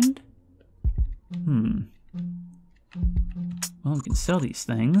new friend? Well, we can sell these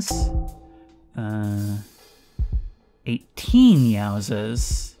things. 18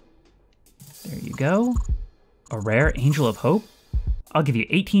 Yowzas. There you go. A rare Angel of Hope? I'll give you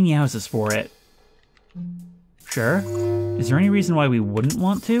 18 Yowzas for it. Sure. Is there any reason why we wouldn't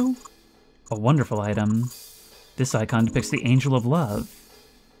want to? A wonderful item. This icon depicts the Angel of Love.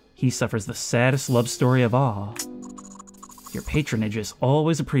 He suffers the saddest love story of all. Your patronage is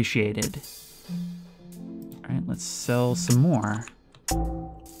always appreciated. Alright, let's sell some more.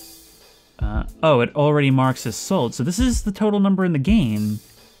 Oh, it already marks as sold, so this is the total number in the game.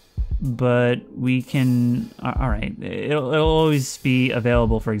 But we can... Alright, it'll always be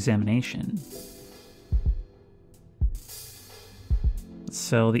available for examination. Let's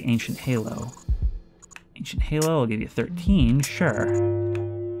sell the Ancient Halo. Ancient Halo, I'll give you 13, sure.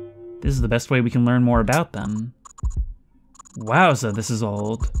 This is the best way we can learn more about them. Wowza, this is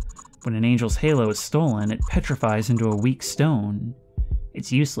old. When an angel's halo is stolen, it petrifies into a weak stone.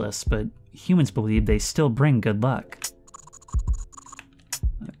 It's useless, but humans believe they still bring good luck.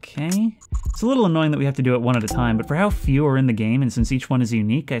 Okay. It's a little annoying that we have to do it one at a time, but for how few are in the game, and since each one is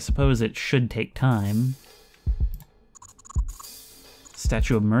unique, I suppose it should take time.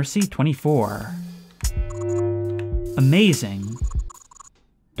 Statue of Mercy, 24. Amazing.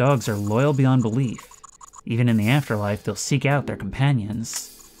 Dogs are loyal beyond belief. Even in the afterlife, they'll seek out their companions.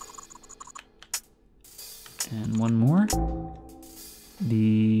 And one more.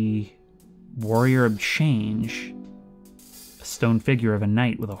 The Warrior of Change. A stone figure of a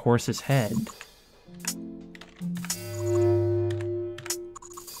knight with a horse's head.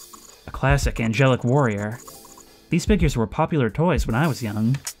 A classic angelic warrior. These figures were popular toys when I was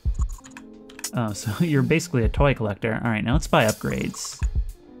young. Oh, so you're basically a toy collector. Alright, now let's buy upgrades.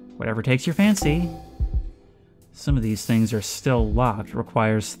 Whatever takes your fancy. Some of these things are still locked.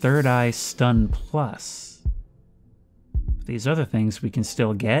 Requires Third Eye Stun Plus. These other things we can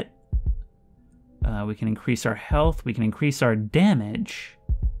still get. We can increase our health. We can increase our damage.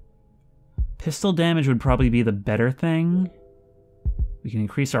 Pistol damage would probably be the better thing. We can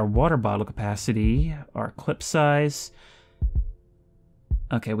increase our water bottle capacity, our clip size.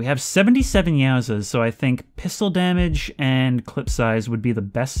 Okay, we have 77 Yauzas, so I think pistol damage and clip size would be the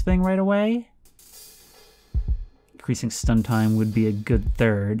best thing right away. Increasing stun time would be a good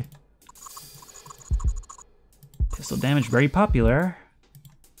third. Pistol damage, very popular.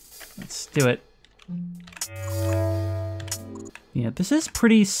 Let's do it. Yeah, this is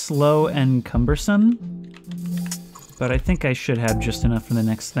pretty slow and cumbersome, but I think I should have just enough for the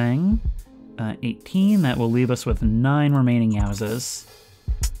next thing. 18, that will leave us with 9 remaining Yauzas.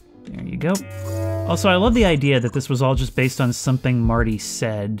 There you go. Also, I love the idea that this was all just based on something Marty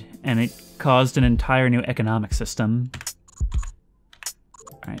said, and it caused an entire new economic system.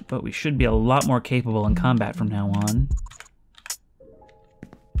 Alright, but we should be a lot more capable in combat from now on.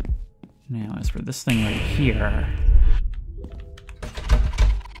 Now, as for this thing right here...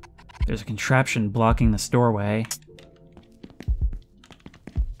 There's a contraption blocking this doorway.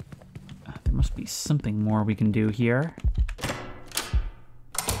 There must be something more we can do here.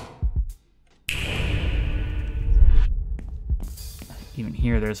 Even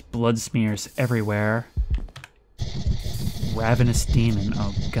here, there's blood smears everywhere. Ravenous demon.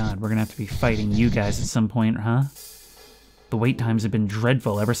 Oh god, we're gonna have to be fighting you guys at some point, huh? The wait times have been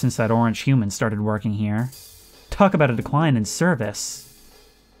dreadful ever since that orange human started working here. Talk about a decline in service.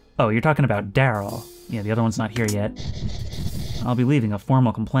 Oh, you're talking about Daryl. Yeah, the other one's not here yet. I'll be leaving a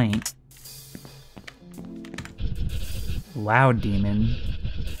formal complaint. Loud demon.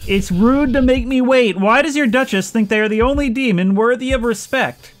 It's rude to make me wait. Why does your Duchess think they are the only demon worthy of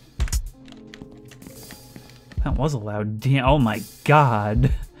respect? That was a loud demon. Oh my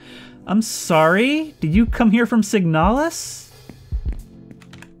god. I'm sorry? Did you come here from Signalis?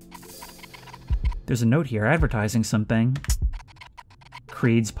 There's a note here advertising something.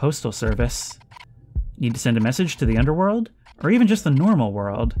 Creed's postal service. Need to send a message to the underworld? Or even just the normal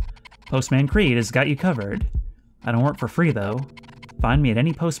world? Postman Creed has got you covered. I don't work for free, though. Find me at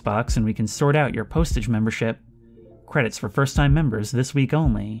any post box and we can sort out your postage membership. Credits for first-time members this week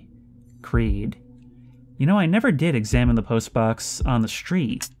only. Creed. You know, I never did examine the post box on the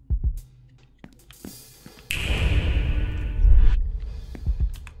street.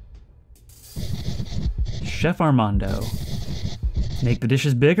 Chef Armando. Make the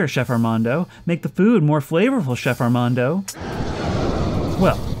dishes bigger, Chef Armando. Make the food more flavorful, Chef Armando.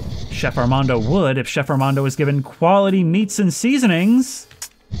 Well, Chef Armando would if Chef Armando was given quality meats and seasonings.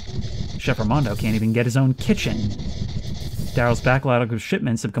 Chef Armando can't even get his own kitchen. Daryl's backlog of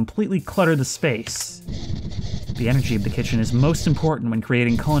shipments have completely cluttered the space. The energy of the kitchen is most important when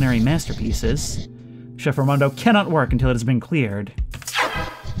creating culinary masterpieces. Chef Armando cannot work until it has been cleared.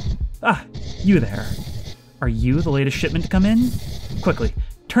 Ah, you there. Are you the latest shipment to come in? Quickly,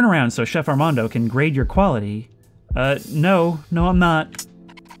 turn around so Chef Armando can grade your quality. No, I'm not.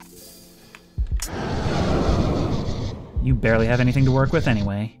 You barely have anything to work with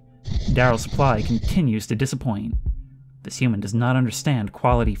anyway. Daryl's supply continues to disappoint. This human does not understand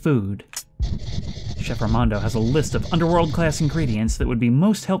quality food. Chef Chef Armando has a list of underworld-class ingredients that would be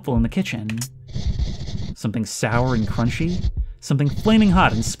most helpful in the kitchen. Something sour and crunchy, something flaming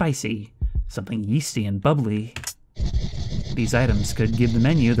hot and spicy, something yeasty and bubbly. These items could give the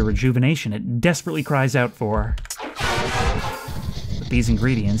menu the rejuvenation it desperately cries out for. With these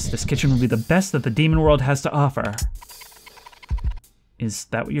ingredients, this kitchen will be the best that the demon world has to offer. Is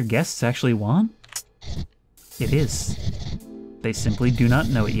that what your guests actually want? It is. They simply do not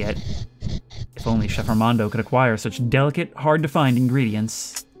know it yet. If only Chef Armando could acquire such delicate, hard-to-find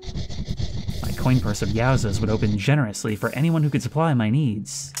ingredients. My coin purse of Yowzas would open generously for anyone who could supply my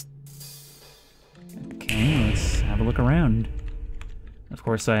needs. Okay, let's have a look around. Of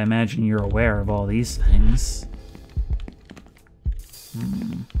course, I imagine you're aware of all these things.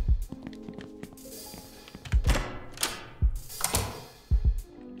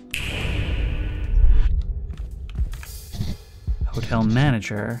 Hotel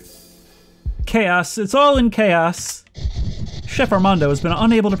manager. Chaos! It's all in chaos! Chef Armando has been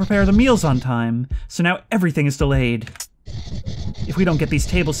unable to prepare the meals on time, so now everything is delayed. If we don't get these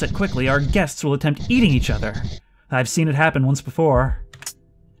tables set quickly, our guests will attempt eating each other. I've seen it happen once before.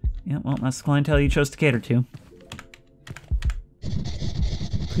 Yeah, well, that's the clientele you chose to cater to.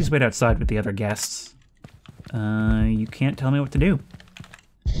 Please wait outside with the other guests. You can't tell me what to do.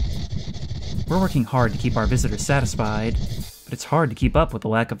 We're working hard to keep our visitors satisfied, but it's hard to keep up with the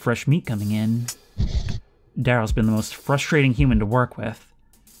lack of fresh meat coming in. Daryl's been the most frustrating human to work with.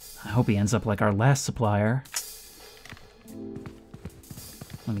 I hope he ends up like our last supplier.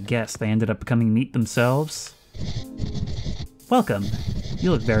 Let me guess, they ended up becoming meat themselves? Welcome.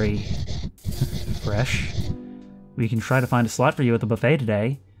 You look very fresh. We can try to find a slot for you at the buffet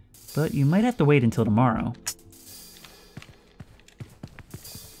today, but you might have to wait until tomorrow.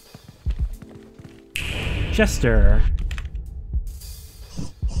 Jester.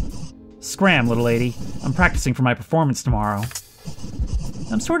 Scram, little lady. I'm practicing for my performance tomorrow.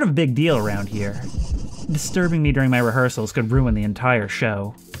 I'm sort of a big deal around here. Disturbing me during my rehearsals could ruin the entire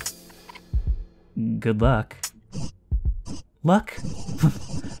show. Good luck. Luck?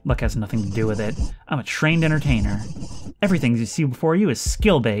 Luck has nothing to do with it. I'm a trained entertainer. Everything you see before you is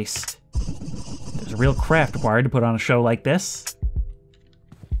skill-based. There's a real craft required to put on a show like this.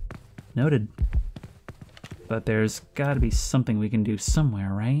 Noted. But there's gotta be something we can do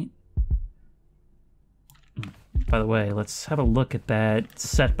somewhere, right? By the way, let's have a look at that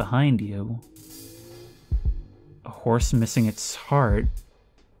set behind you. A horse missing its heart,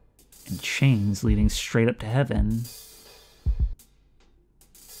 and chains leading straight up to heaven.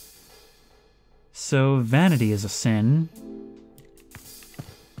 So vanity is a sin.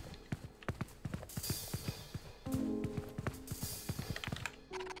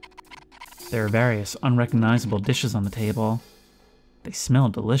 There are various unrecognizable dishes on the table. They smell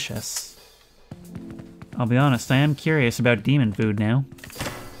delicious. I'll be honest, I am curious about demon food now.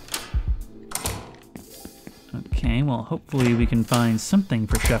 Okay, well, hopefully we can find something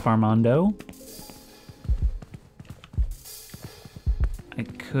for Chef Armando. I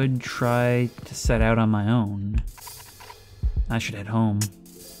could try to set out on my own. I should head home.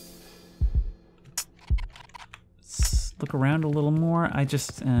 Let's look around a little more. I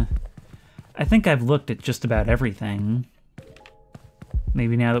think I've looked at just about everything.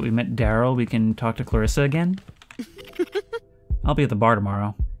 Maybe now that we met Daryl, we can talk to Clarissa again? I'll be at the bar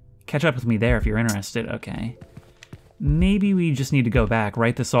tomorrow. Catch up with me there if you're interested. Okay. Maybe we just need to go back,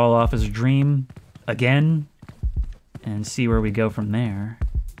 write this all off as a dream, again, and see where we go from there.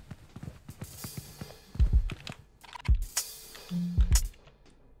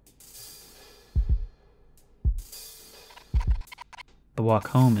 The walk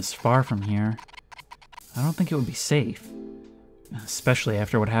home is far from here. I don't think it would be safe, especially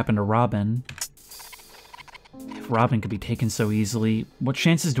after what happened to Robin. If Robin could be taken so easily, what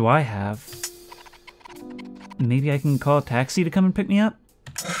chances do I have? Maybe I can call a taxi to come and pick me up?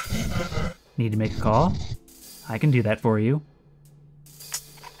 Need to make a call? I can do that for you.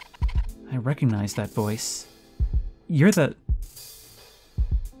 I recognize that voice. You're the...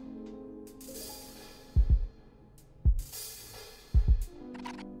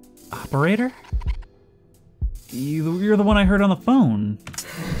 Operator? You're the one I heard on the phone.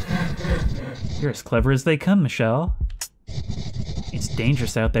 You're as clever as they come, Michelle. It's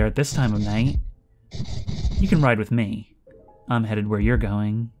dangerous out there at this time of night. You can ride with me. I'm headed where you're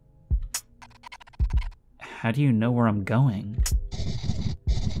going. How do you know where I'm going?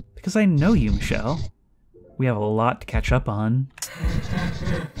 Because I know you, Michelle. We have a lot to catch up on.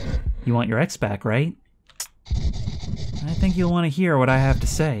 You want your ex back, right? I think you'll want to hear what I have to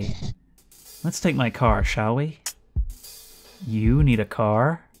say. Let's take my car, shall we? You need a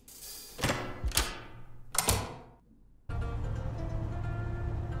car?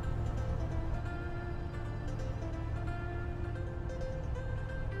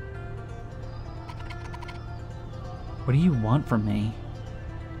 What do you want from me?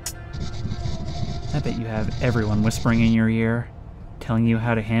 I bet you have everyone whispering in your ear, telling you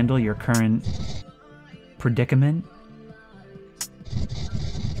how to handle your current predicament.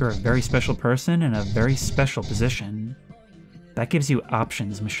 You're a very special person in a very special position. That gives you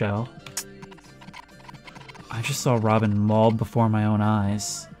options, Michelle. I just saw Robin mauled before my own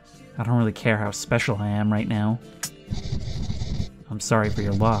eyes. I don't really care how special I am right now. I'm sorry for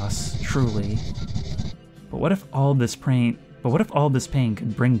your loss, truly. But what if all this pain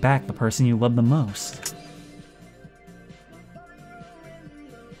could bring back the person you love the most?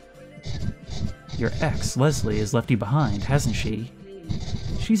 Your ex, Leslie, has left you behind, hasn't she?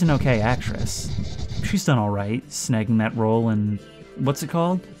 She's an okay actress. She's done alright, snagging that role in... what's it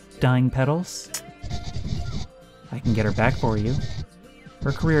called? Dying Petals? I can get her back for you.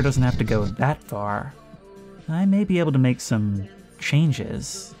 Her career doesn't have to go that far. I may be able to make some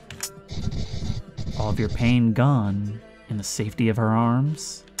changes. All of your pain gone in the safety of her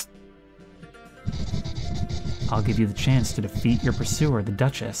arms. I'll give you the chance to defeat your pursuer, the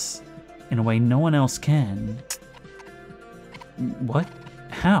Duchess, in a way no one else can. What?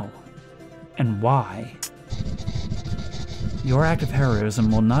 How? And why? Your act of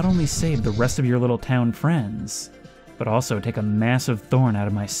heroism will not only save the rest of your little town friends, but also take a massive thorn out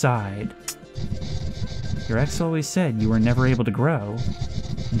of my side. Your ex always said you were never able to grow.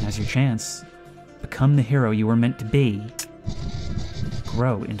 Now's your chance. Become the hero you were meant to be.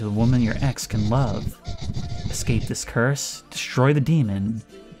 Grow into the woman your ex can love. Escape this curse, destroy the demon,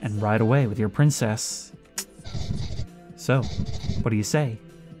 and ride away with your princess. So, what do you say?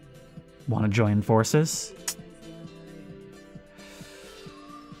 Want to join forces?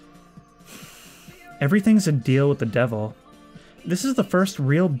 Everything's a deal with the devil. This is the first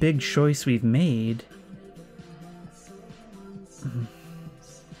real big choice we've made.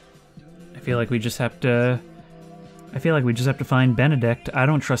 I feel like we just have to find Benedict. I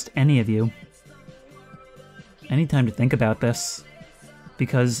don't trust any of you. Any time to think about this.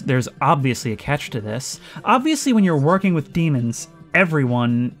 Because there's obviously a catch to this. Obviously, when you're working with demons,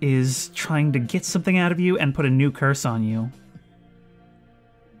 everyone is trying to get something out of you and put a new curse on you.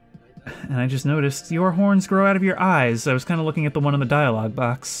 And I just noticed your horns grow out of your eyes. I was kind of looking at the one in the dialogue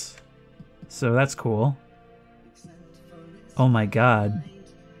box. So that's cool. Oh my god.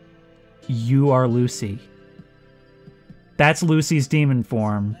 You are Lucy. That's Lucy's demon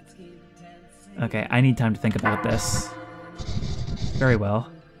form. Okay, I need time to think about this. Very well.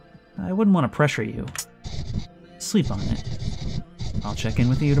 I wouldn't want to pressure you. Sleep on it. I'll check in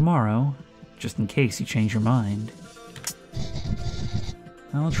with you tomorrow, just in case you change your mind.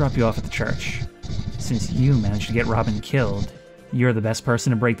 I'll drop you off at the church. Since you managed to get Robin killed, you're the best person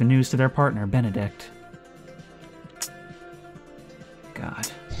to break the news to their partner, Benedict. God.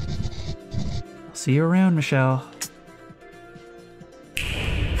 I'll see you around, Michelle.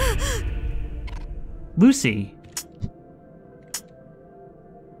 Lucy!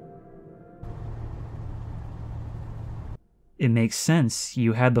 It makes sense.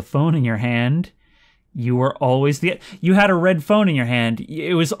 You had the phone in your hand. You were always you had a red phone in your hand.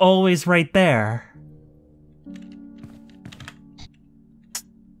 It was always right there.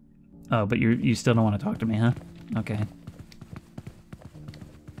 Oh, but you still don't want to talk to me, huh? Okay.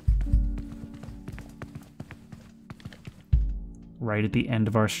 Right at the end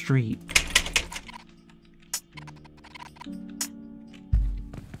of our street.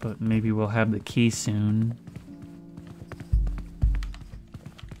 But maybe we'll have the key soon.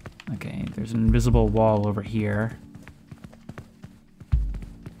 Okay, there's an invisible wall over here.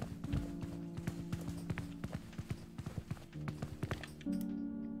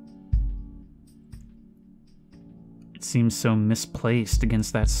 It seems so misplaced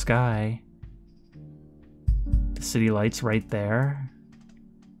against that sky. The city light's right there.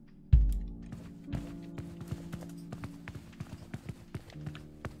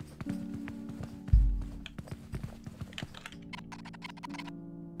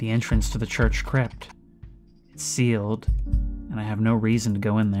 The entrance to the church crypt. It's sealed, and I have no reason to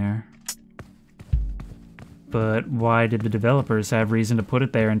go in there. But why did the developers have reason to put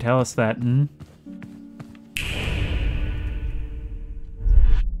it there and tell us that, hmm?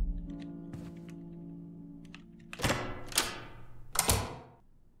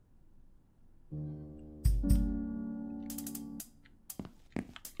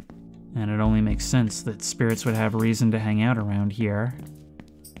 And it only makes sense that spirits would have reason to hang out around here.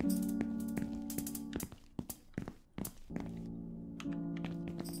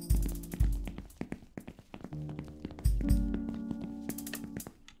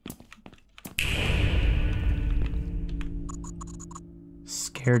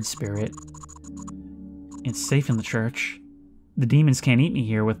 Scared spirit It's safe in the church. The demons can't eat me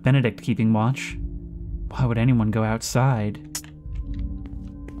here with Benedict keeping watch. Why would anyone go outside?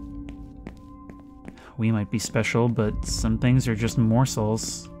 We might be special, but some things are just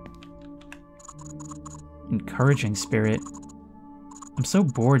morsels. Encouraging spirit. I'm so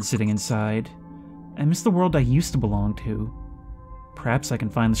bored sitting inside. I miss the world I used to belong to. Perhaps I can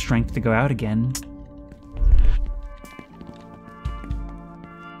find the strength to go out again.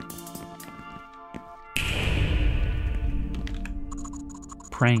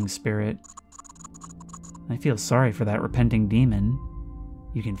 Praying spirit. I feel sorry for that repenting demon.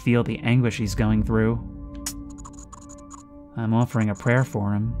 You can feel the anguish he's going through. I'm offering a prayer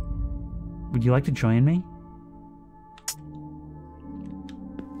for him. Would you like to join me?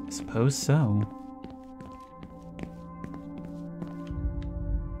 I suppose so.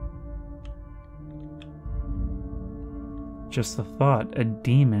 Just the thought, a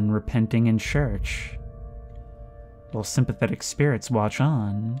demon repenting in church. While sympathetic spirits watch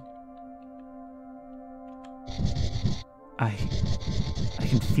on. I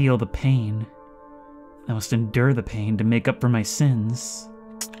can feel the pain. I must endure the pain to make up for my sins.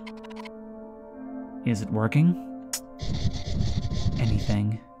 Is it working?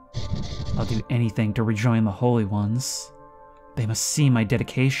 Anything. I'll do anything to rejoin the Holy Ones. They must see my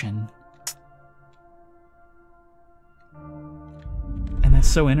dedication. And that's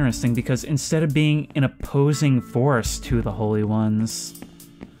so interesting because instead of being an opposing force to the Holy Ones,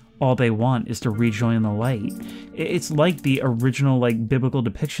 all they want is to rejoin the light. It's like the original biblical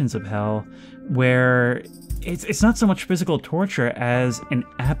depictions of hell, where it's not so much physical torture as an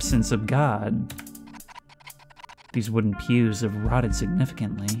absence of God. These wooden pews have rotted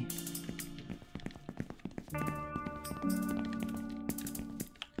significantly.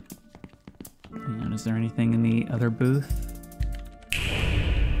 And is there anything in the other booth?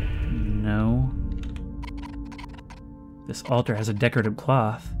 No. This altar has a decorative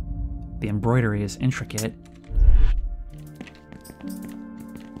cloth. The embroidery is intricate.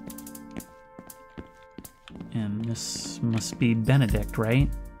 And this must be Benedict, right?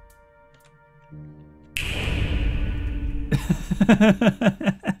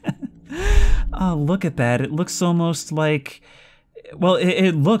 Oh, look at that. It looks almost like... Well,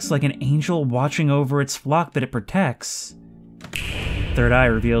 it looks like an angel watching over its flock that it protects. Third Eye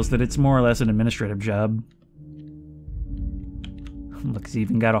reveals that it's more or less an administrative job. Look, it's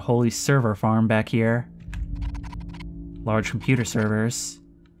even got a holy server farm back here. Large computer servers.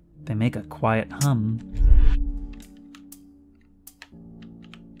 They make a quiet hum.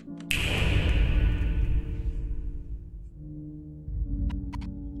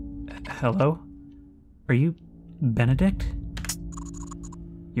 Hello? Are you Benedict?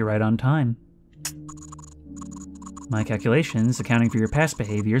 You're right on time. My calculations, accounting for your past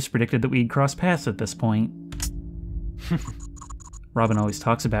behaviors, predicted that we'd cross paths at this point. Robin always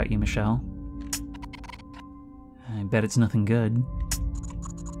talks about you, Michelle. I bet it's nothing good.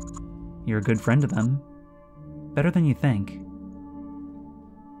 You're a good friend to them. Better than you think.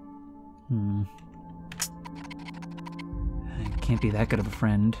 I can't be that good of a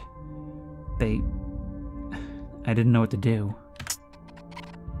friend. I didn't know what to do.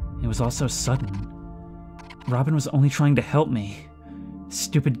 It was all so sudden. Robin was only trying to help me.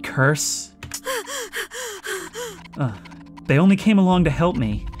 Stupid curse. They only came along to help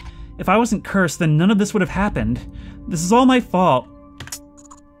me. If I wasn't cursed, then none of this would have happened. This is all my fault.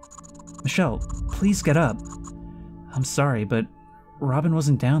 Michelle, please get up. I'm sorry, but Robin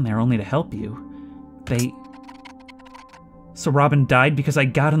wasn't down there only to help you. So Robin died because I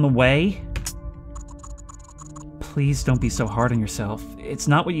got in the way? Please don't be so hard on yourself. It's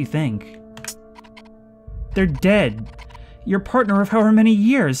not what you think. They're dead. Your partner of however many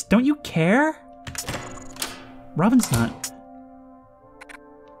years. Don't you care? Robin's not...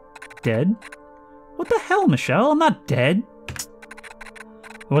 dead? What the hell, Michelle? I'm not dead.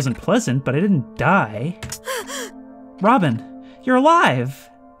 It wasn't pleasant, but I didn't die. Robin, you're alive.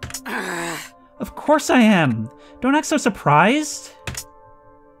 Of course I am. Don't act so surprised.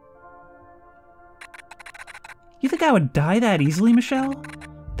 You think I would die that easily, Michelle?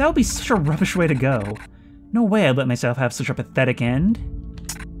 That would be such a rubbish way to go. No way I'd let myself have such a pathetic end.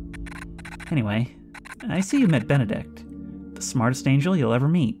 Anyway, I see you met Benedict. The smartest angel you'll ever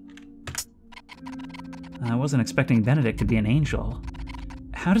meet. I wasn't expecting Benedict to be an angel.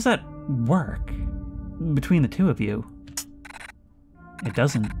 How does that work? Between the two of you? It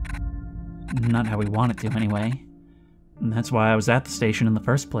doesn't. Not how we want it to, anyway. And that's why I was at the station in the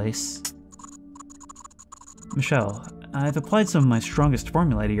first place. Michelle, I've applied some of my strongest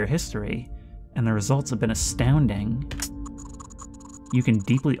formulae to your history, and the results have been astounding. You can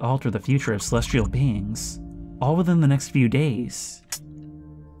deeply alter the future of celestial beings. all within the next few days.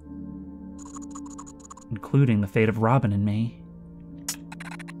 Including the fate of Robin and me.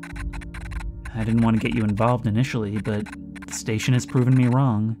 I didn't want to get you involved initially, but the station has proven me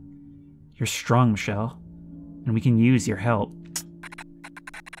wrong. You're strong, Michelle, and we can use your help.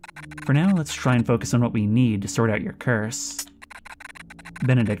 For now, let's try and focus on what we need to sort out your curse.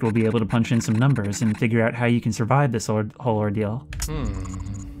 Benedict will be able to punch in some numbers and figure out how you can survive this whole ordeal.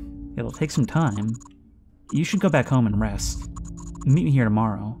 It'll take some time. You should go back home and rest. Meet me here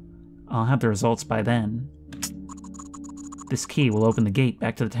tomorrow. I'll have the results by then. This key will open the gate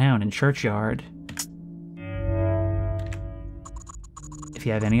back to the town and churchyard. If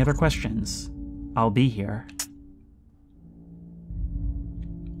you have any other questions, I'll be here.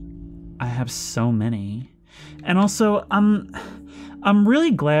 I have so many. And also, I'm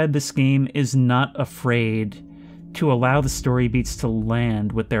really glad this game is not afraid to allow the story beats to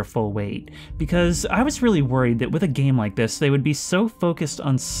land with their full weight, because I was really worried that with a game like this, they would be so focused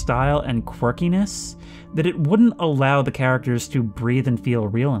on style and quirkiness that it wouldn't allow the characters to breathe and feel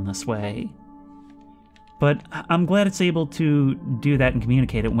real in this way. But I'm glad it's able to do that and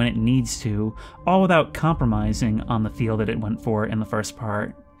communicate it when it needs to, all without compromising on the feel that it went for in the first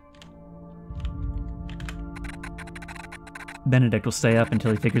part. Benedict will stay up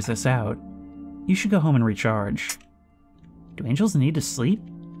until he figures this out. You should go home and recharge. Do angels need to sleep?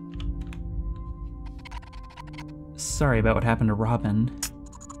 Sorry about what happened to Robin.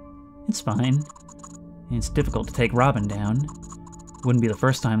 It's fine. It's difficult to take Robin down. Wouldn't be the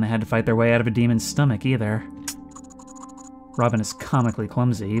first time they had to fight their way out of a demon's stomach, either. Robin is comically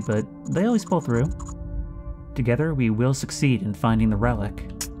clumsy, but they always pull through. Together, we will succeed in finding the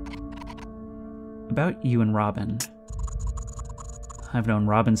relic. About you and Robin. I've known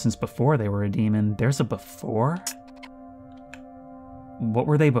Robin since before they were a demon. There's a before? What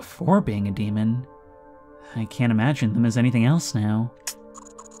were they before being a demon? I can't imagine them as anything else now.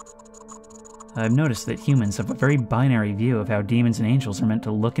 I've noticed that humans have a very binary view of how demons and angels are meant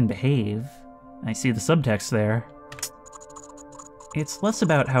to look and behave. I see the subtext there. It's less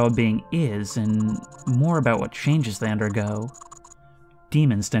about how a being is, and more about what changes they undergo.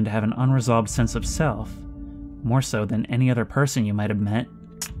 Demons tend to have an unresolved sense of self, more so than any other person you might have met.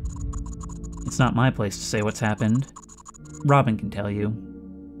 It's not my place to say what's happened. Robin can tell you,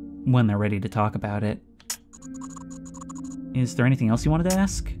 when they're ready to talk about it. Is there anything else you wanted to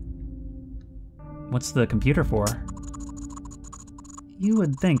ask? What's the computer for? You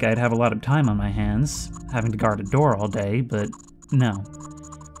would think I'd have a lot of time on my hands, having to guard a door all day, but no.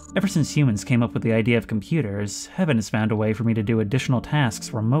 Ever since humans came up with the idea of computers, Heaven has found a way for me to do additional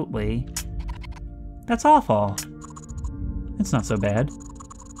tasks remotely. That's awful. It's not so bad.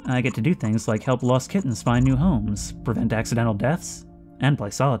 I get to do things like help lost kittens find new homes, prevent accidental deaths, and play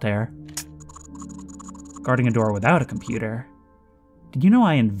solitaire. Guarding a door without a computer. Did you know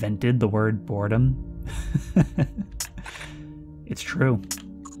I invented the word boredom? It's true.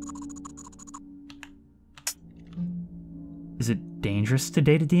 Is it dangerous to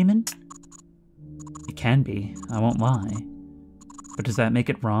date a demon? It can be, I won't lie. But does that make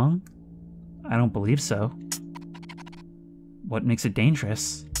it wrong? I don't believe so. What makes it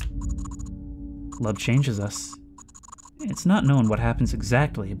dangerous? Love changes us. It's not known what happens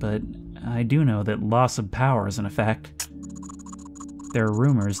exactly, but I do know that loss of power is an effect. There are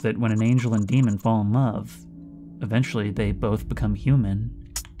rumors that when an angel and demon fall in love, eventually they both become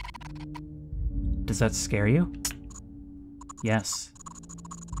human. Does that scare you? Yes.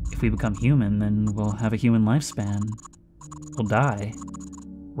 If we become human, then we'll have a human lifespan. We'll die.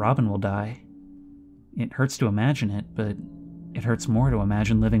 Robin will die. It hurts to imagine it, but it hurts more to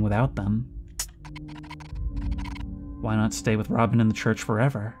imagine living without them. Why not stay with Robin in the church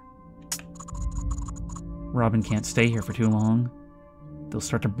forever? Robin can't stay here for too long. They'll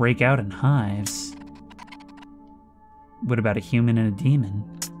start to break out in hives. What about a human and a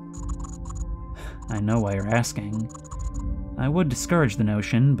demon? I know why you're asking. I would discourage the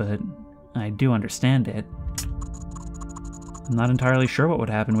notion, but I do understand it. I'm not entirely sure what would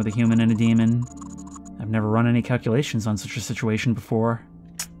happen with a human and a demon. I've never run any calculations on such a situation before.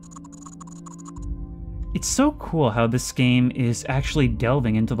 It's so cool how this game is actually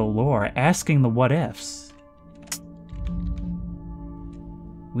delving into the lore, asking the what-ifs.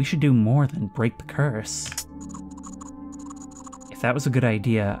 We should do more than break the curse. If that was a good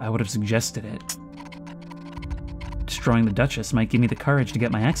idea, I would have suggested it. Destroying the Duchess might give me the courage to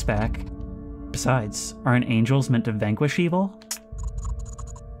get my ex back. Besides, aren't angels meant to vanquish evil?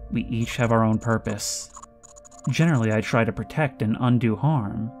 We each have our own purpose. Generally, I try to protect and undo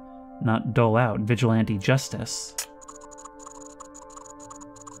harm, not dole out vigilante justice.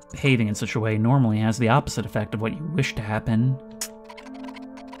 behaving in such a way normally has the opposite effect of what you wish to happen.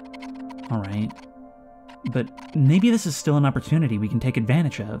 Alright. But maybe this is still an opportunity we can take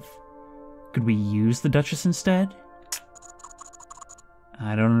advantage of. Could we use the Duchess instead?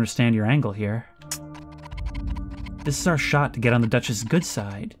 I don't understand your angle here. This is our shot to get on the Duchess' good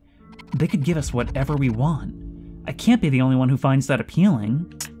side. They could give us whatever we want. I can't be the only one who finds that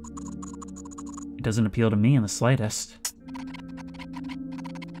appealing. It doesn't appeal to me in the slightest.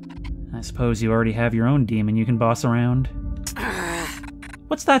 I suppose you already have your own demon you can boss around.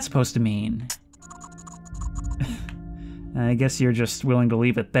 What's that supposed to mean? I guess you're just willing to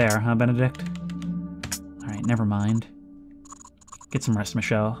leave it there, huh, Benedict? Alright, never mind. Get some rest,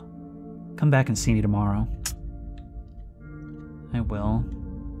 Michelle. Come back and see me tomorrow. I will.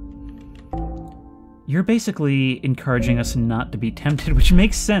 You're basically encouraging us not to be tempted, which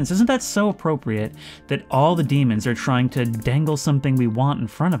makes sense. Isn't that so appropriate that all the demons are trying to dangle something we want in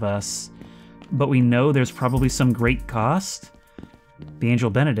front of us, but we know there's probably some great cost? The Angel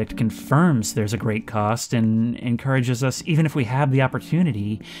Benedict confirms there's a great cost and encourages us, even if we have the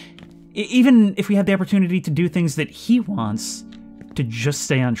opportunity, to do things that he wants, to just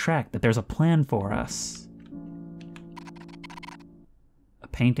stay on track, that there's a plan for us. A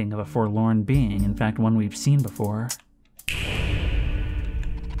painting of a forlorn being, in fact, one we've seen before.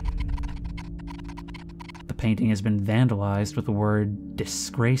 The painting has been vandalized with the word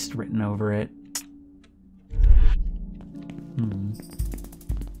 "disgraced" written over it.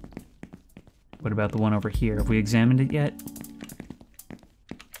 What about the one over here? Have we examined it yet?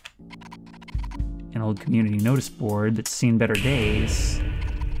 An old community notice board that's seen better days.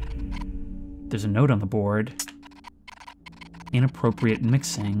 There's a note on the board. Inappropriate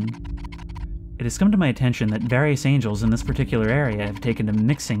mixing. It has come to my attention that various angels in this particular area have taken to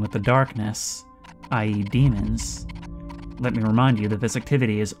mixing with the darkness, i.e. demons. Let me remind you that this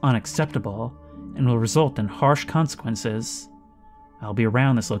activity is unacceptable and will result in harsh consequences. I'll be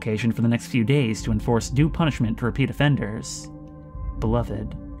around this location for the next few days to enforce due punishment to repeat offenders.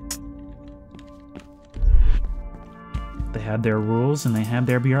 Beloved. They have their rules and they have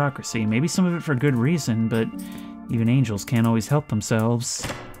their bureaucracy. Maybe some of it for good reason, but even angels can't always help themselves.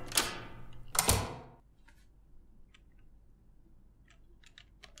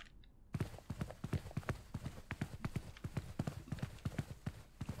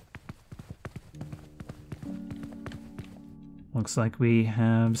 Looks like we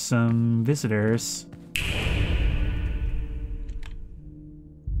have some visitors.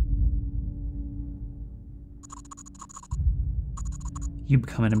 You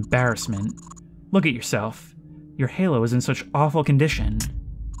become an embarrassment. Look at yourself. Your halo is in such awful condition.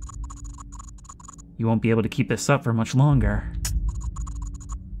 You won't be able to keep this up for much longer.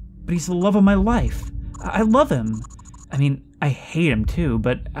 But he's the love of my life. I love him. I mean, I hate him too,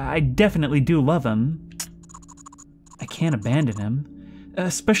 but I definitely do love him. I can't abandon him,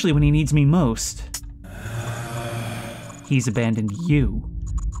 especially when he needs me most. He's abandoned you.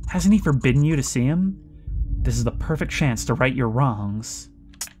 Hasn't he forbidden you to see him? This is the perfect chance to right your wrongs.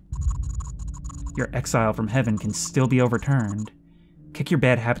 Your exile from heaven can still be overturned. Kick your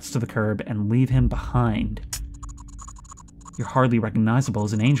bad habits to the curb and leave him behind. You're hardly recognizable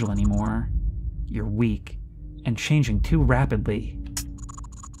as an angel anymore. You're weak and changing too rapidly.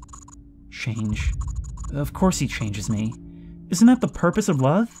 Change. Of course he changes me. Isn't that the purpose of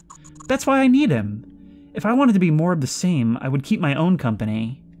love? That's why I need him. If I wanted to be more of the same, I would keep my own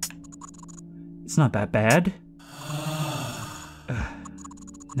company. It's not that bad.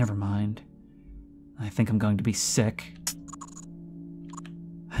 Never mind. I think I'm going to be sick.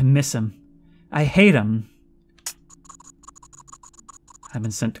 I miss him. I hate him. I've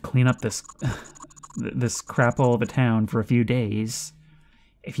been sent to clean up this crap hole of a town for a few days.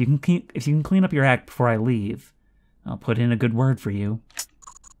 If you can clean up your act before I leave, I'll put in a good word for you.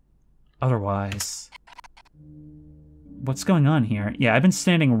 Otherwise... What's going on here? Yeah, I've been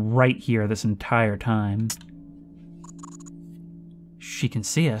standing right here this entire time. She can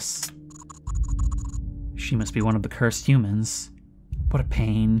see us. She must be one of the cursed humans. What a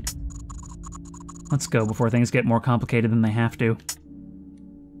pain. Let's go before things get more complicated than they have to.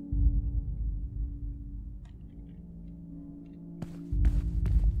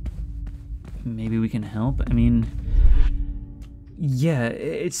 Maybe we can help? I mean... Yeah,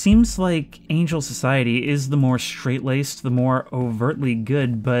 it seems like Angel Society is the more straight-laced, the more overtly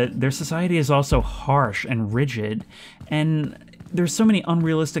good, but their society is also harsh and rigid, and there's so many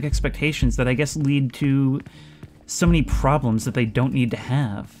unrealistic expectations that I guess lead to so many problems that they don't need to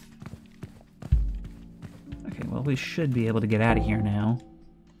have. Okay, well, we should be able to get out of here now.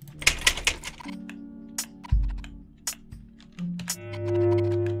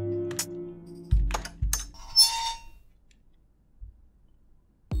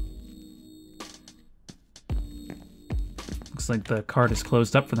 like the cart is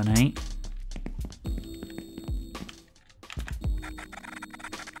closed up for the night.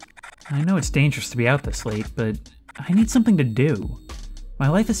 I know it's dangerous to be out this late, but I need something to do. My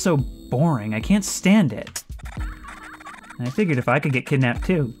life is so boring, I can't stand it. And I figured if I could get kidnapped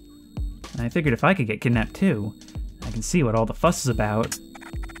too. I can see what all the fuss is about.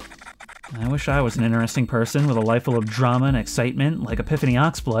 I wish I was an interesting person with a life full of drama and excitement like Epiphany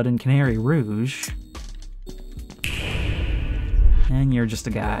Oxblood and Canary Rouge. And you're just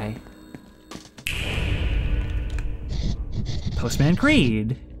a guy. Postman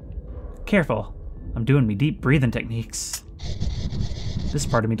Creed! Careful, I'm doing me deep breathing techniques. This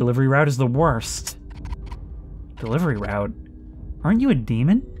part of me delivery route is the worst. Delivery route? Aren't you a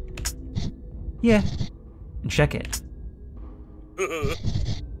demon? Yeah. And check it.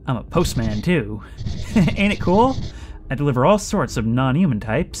 I'm a postman too. Ain't it cool? I deliver all sorts of non-human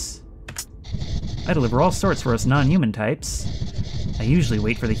types. I deliver all sorts for us non-human types. I usually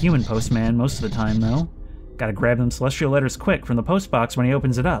wait for the human postman most of the time though. Gotta grab them celestial letters quick from the postbox when he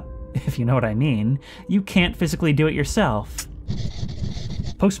opens it up. If you know what I mean. You can't physically do it yourself.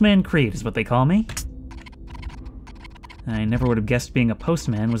 Postman Creed is what they call me. I never would have guessed being a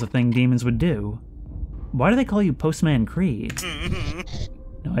postman was a thing demons would do. Why do they call you Postman Creed?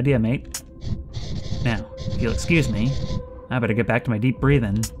 No idea, mate. Now, if you'll excuse me, I better get back to my deep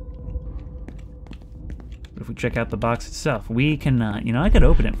breathing. But if we check out the box itself, we cannot. You know, I could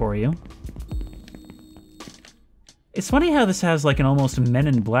open it for you. It's funny how this has like an almost Men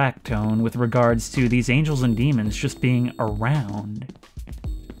in Black tone with regards to these angels and demons just being around.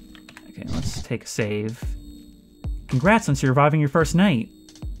 Okay, let's take a save. Congrats on surviving your first night.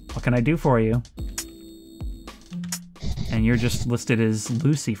 What can I do for you? And you're just listed as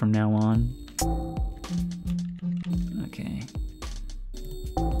Lucy from now on. Okay.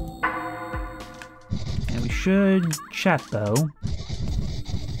 And we should chat, though.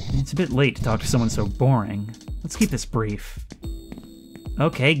 It's a bit late to talk to someone so boring. Let's keep this brief.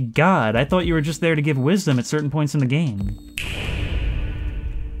 Okay, God, I thought you were just there to give wisdom at certain points in the game.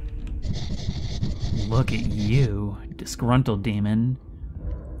 Look at you, disgruntled demon.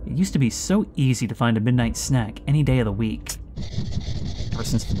 It used to be so easy to find a midnight snack any day of the week. Ever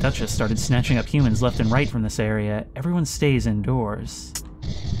since the Duchess started snatching up humans left and right from this area, everyone stays indoors.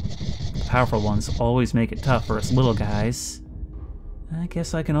 The powerful ones always make it tough for us little guys. I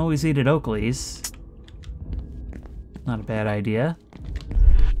guess I can always eat at Oakley's. Not a bad idea.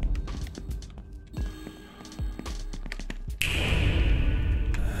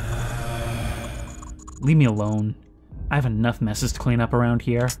 Leave me alone. I have enough messes to clean up around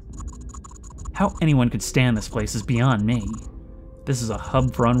here. How anyone could stand this place is beyond me. This is a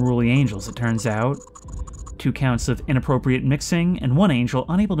hub for unruly angels, it turns out. 2 counts of inappropriate mixing, and 1 angel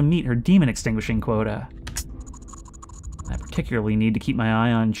unable to meet her demon extinguishing quota. I particularly need to keep my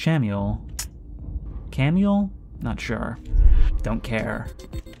eye on Chamuel. Camuel? Not sure. Don't care.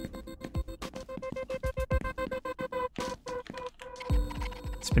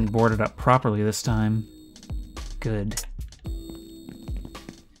 It's been boarded up properly this time. Good.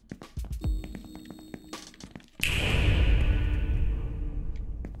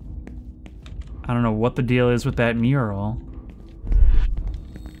 I don't know what the deal is with that mural.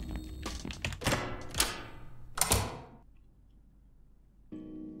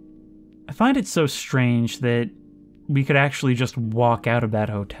 I find it so strange that we could actually just walk out of that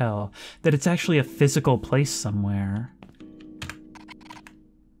hotel, that it's actually a physical place somewhere.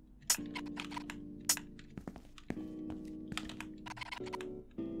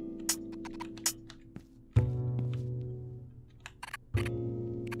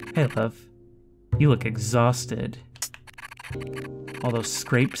 Hey, love. You look exhausted. All those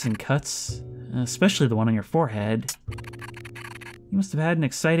scrapes and cuts, especially the one on your forehead. You must have had an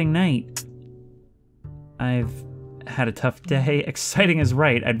exciting night. I've had a tough day. Exciting is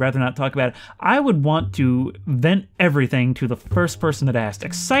right. I'd rather not talk about it. I would want to vent everything to the first person that asked.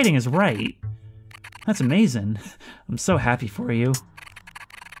 Exciting is right. That's amazing. I'm so happy for you.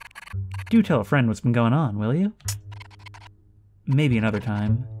 Do tell a friend what's been going on, will you? Maybe another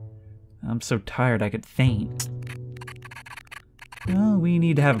time. I'm so tired I could faint. Well, we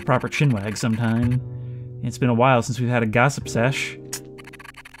need to have a proper chinwag sometime. It's been a while since we've had a gossip sesh.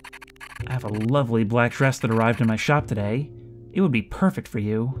 I have a lovely black dress that arrived in my shop today. It would be perfect for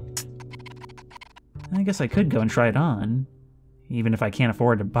you. I guess I could go and try it on, even if I can't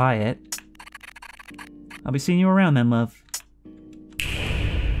afford to buy it. I'll be seeing you around then, love.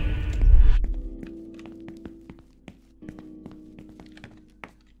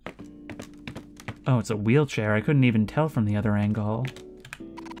 Oh, it's a wheelchair. I couldn't even tell from the other angle.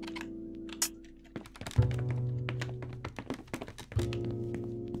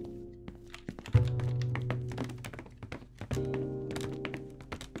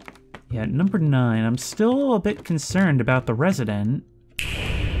 Yeah, number 9. I'm still a bit concerned about the resident.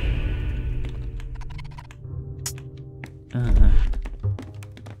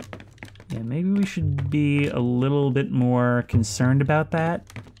 Yeah, maybe we should be a little bit more concerned about that.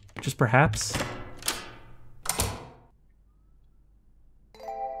 Just perhaps.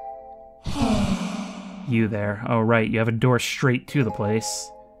 You there. Oh, right, you have a door straight to the place.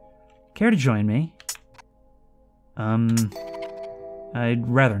 Care to join me? I'd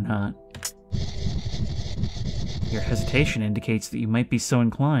rather not. Your hesitation indicates that you might be so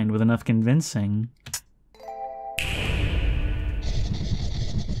inclined with enough convincing.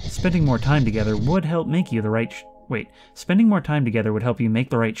 Spending more time together would help make you the right spending more time together would help you make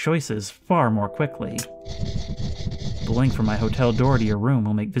the right choices far more quickly. The link from my hotel door to your room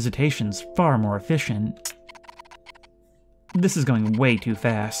will make visitations far more efficient. This is going way too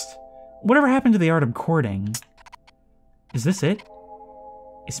fast. Whatever happened to the art of courting? Is this it?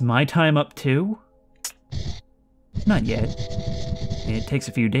 Is my time up too? Not yet. It takes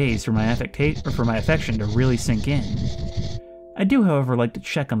a few days for my affection to really sink in. I do, however, like to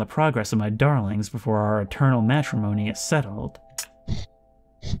check on the progress of my darlings before our eternal matrimony is settled.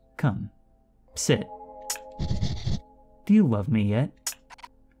 Come, sit. Do you love me yet?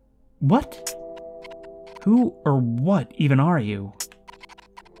 What? Who or what even are you?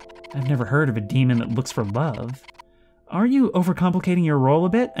 I've never heard of a demon that looks for love. Are you overcomplicating your role a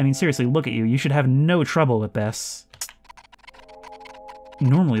bit? I mean, seriously, look at you. You should have no trouble with this.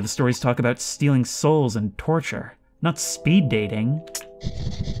 Normally, the stories talk about stealing souls and torture, not speed dating.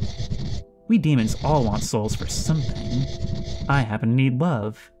 We demons all want souls for something. I happen to need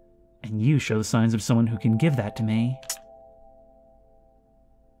love, and you show the signs of someone who can give that to me.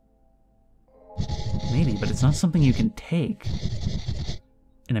 Maybe, but it's not something you can take.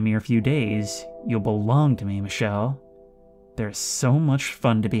 In a mere few days, you'll belong to me, Michelle. There's so much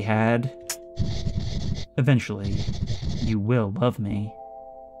fun to be had. Eventually, you will love me.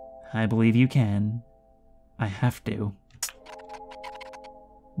 I believe you can. I have to.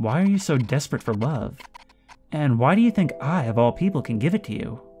 Why are you so desperate for love? And why do you think I, of all people, can give it to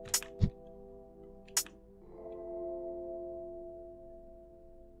you?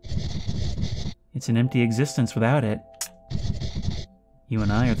 It's an empty existence without it. You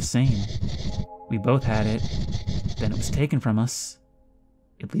and I are the same. We both had it, then it was taken from us.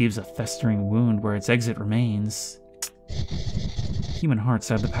 It leaves a festering wound where its exit remains. Human hearts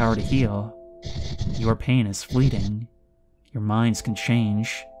have the power to heal. Your pain is fleeting. Your minds can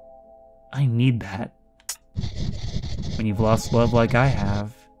change. I need that. When you've lost love like I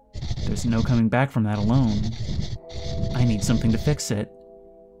have, there's no coming back from that alone. I need something to fix it.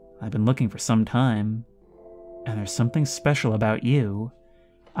 I've been looking for some time, and there's something special about you.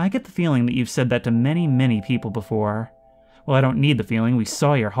 I get the feeling that you've said that to many, many people before. Well, I don't need the feeling. We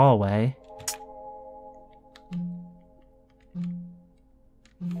saw your hallway.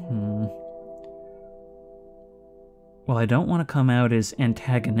 Well, I don't want to come out as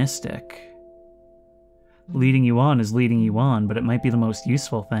antagonistic. Leading you on is leading you on, but it might be the most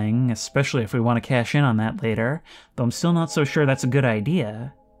useful thing, especially if we want to cash in on that later, though I'm still not so sure that's a good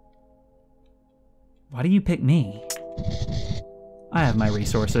idea. Why do you pick me? I have my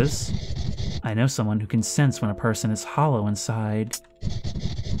resources. I know someone who can sense when a person is hollow inside.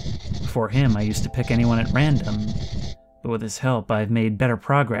 Before him, I used to pick anyone at random, but with his help, I've made better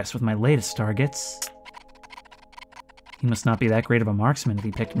progress with my latest targets. He must not be that great of a marksman if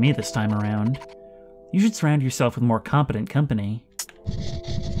he picked me this time around. You should surround yourself with more competent company.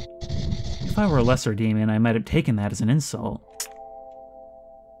 If I were a lesser demon, I might have taken that as an insult.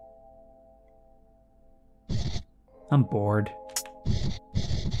 I'm bored.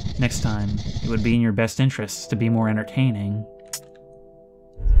 Next time, it would be in your best interests to be more entertaining.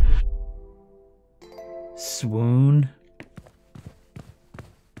 Swoon?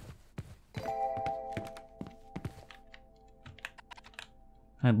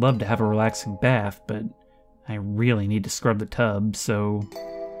 I'd love to have a relaxing bath, but I really need to scrub the tub, so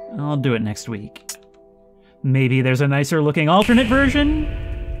I'll do it next week. Maybe there's a nicer looking alternate version?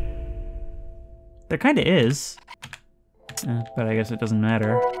 There kinda is. But I guess it doesn't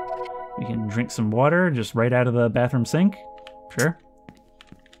matter. We can drink some water just right out of the bathroom sink. Sure.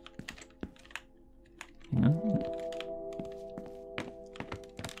 Hang on.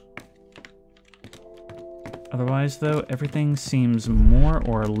 Otherwise, though, everything seems more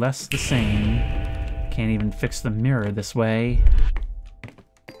or less the same. Can't even fix the mirror this way.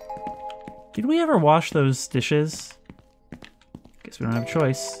 Did we ever wash those dishes? Guess we don't have a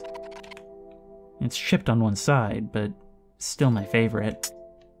choice. It's chipped on one side, but still my favorite.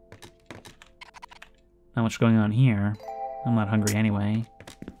 Not much going on here. I'm not hungry anyway.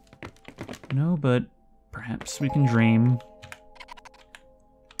 No, but perhaps we can dream.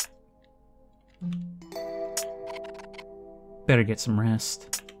 Better get some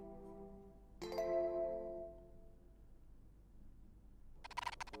rest.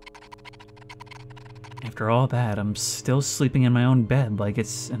 After all that, I'm still sleeping in my own bed like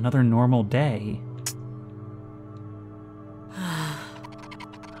it's another normal day.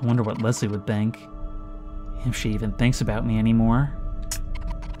 I wonder what Leslie would think, if she even thinks about me anymore.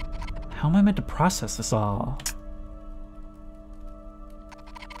 How am I meant to process this all?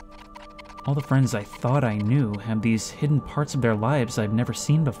 All the friends I thought I knew have these hidden parts of their lives I've never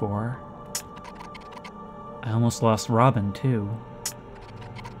seen before. I almost lost Robin, too.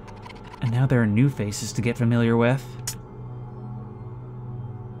 And now there are new faces to get familiar with.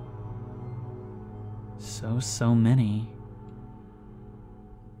 So many.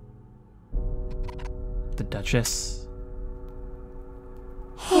 The Duchess.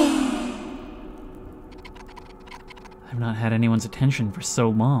 I've not had anyone's attention for so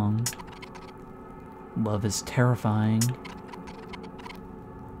long. Love is terrifying.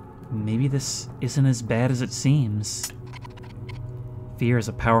 Maybe this isn't as bad as it seems. Fear is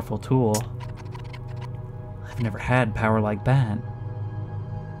a powerful tool. I've never had power like that.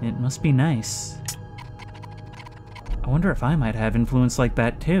 It must be nice. I wonder if I might have influence like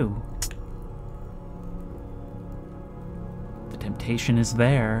that too. The temptation is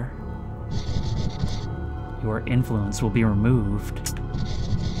there. Your influence will be removed.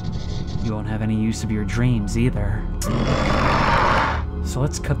 You won't have any use of your dreams either. So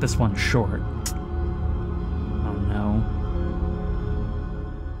let's cut this one short. Oh no.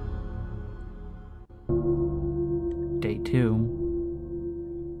 Day 2.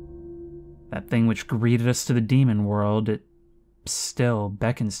 That thing which greeted us to the demon world, it still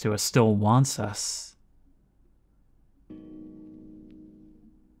beckons to us, still wants us.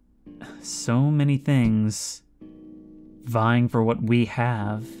 So many things vying for what we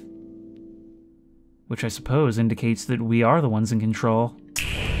have, which I suppose indicates that we are the ones in control.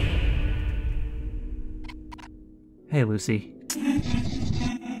 Hey, Lucy.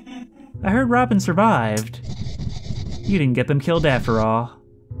 I heard Robin survived. You didn't get them killed after all.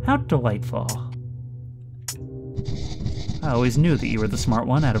 How delightful. I always knew that you were the smart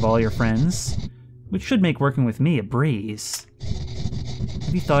one out of all your friends, which should make working with me a breeze.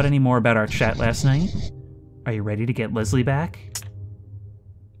 Have you thought any more about our chat last night? Are you ready to get Leslie back?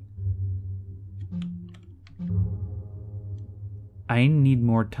 I need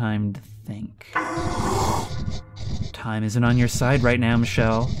more time to think. Time isn't on your side right now,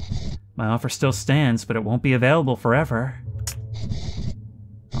 Michelle. My offer still stands, but it won't be available forever.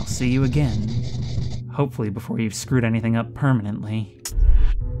 I'll see you again. Hopefully before you've screwed anything up permanently.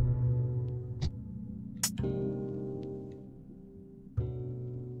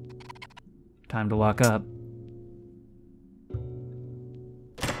 Time to lock up.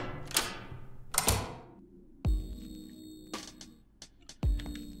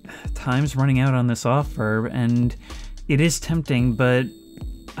 Time's running out on this offer, and it is tempting, but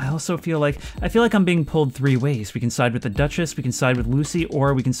I also feel like I'm being pulled 3 ways. We can side with the Duchess, we can side with Lucy,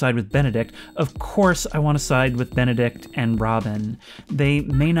 or we can side with Benedict. Of course I want to side with Benedict and Robin. They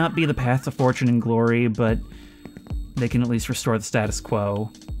may not be the path to fortune and glory, but they can at least restore the status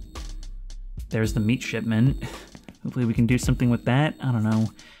quo. There's the meat shipment. Hopefully we can do something with that. I don't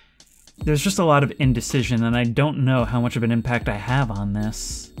know. There's just a lot of indecision, and I don't know how much of an impact I have on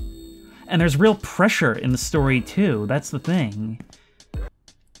this. And there's real pressure in the story, too. That's the thing.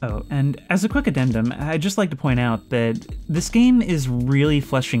 Oh, and as a quick addendum, I'd just like to point out that this game is really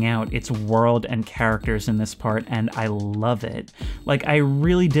fleshing out its world and characters in this part, and I love it. Like, I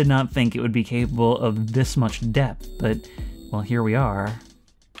really did not think it would be capable of this much depth, but, well, here we are.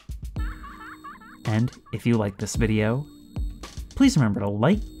 And if you like this video, please remember to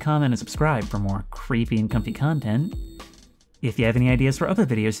like, comment, and subscribe for more creepy and comfy content. If you have any ideas for other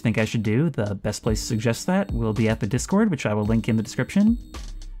videos you think I should do, the best place to suggest that will be at the Discord, which I will link in the description.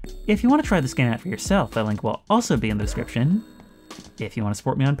 If you want to try this game out for yourself, that link will also be in the description. If you want to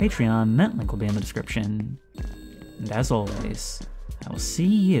support me on Patreon, that link will be in the description. And as always, I will see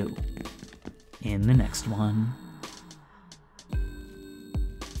you in the next one.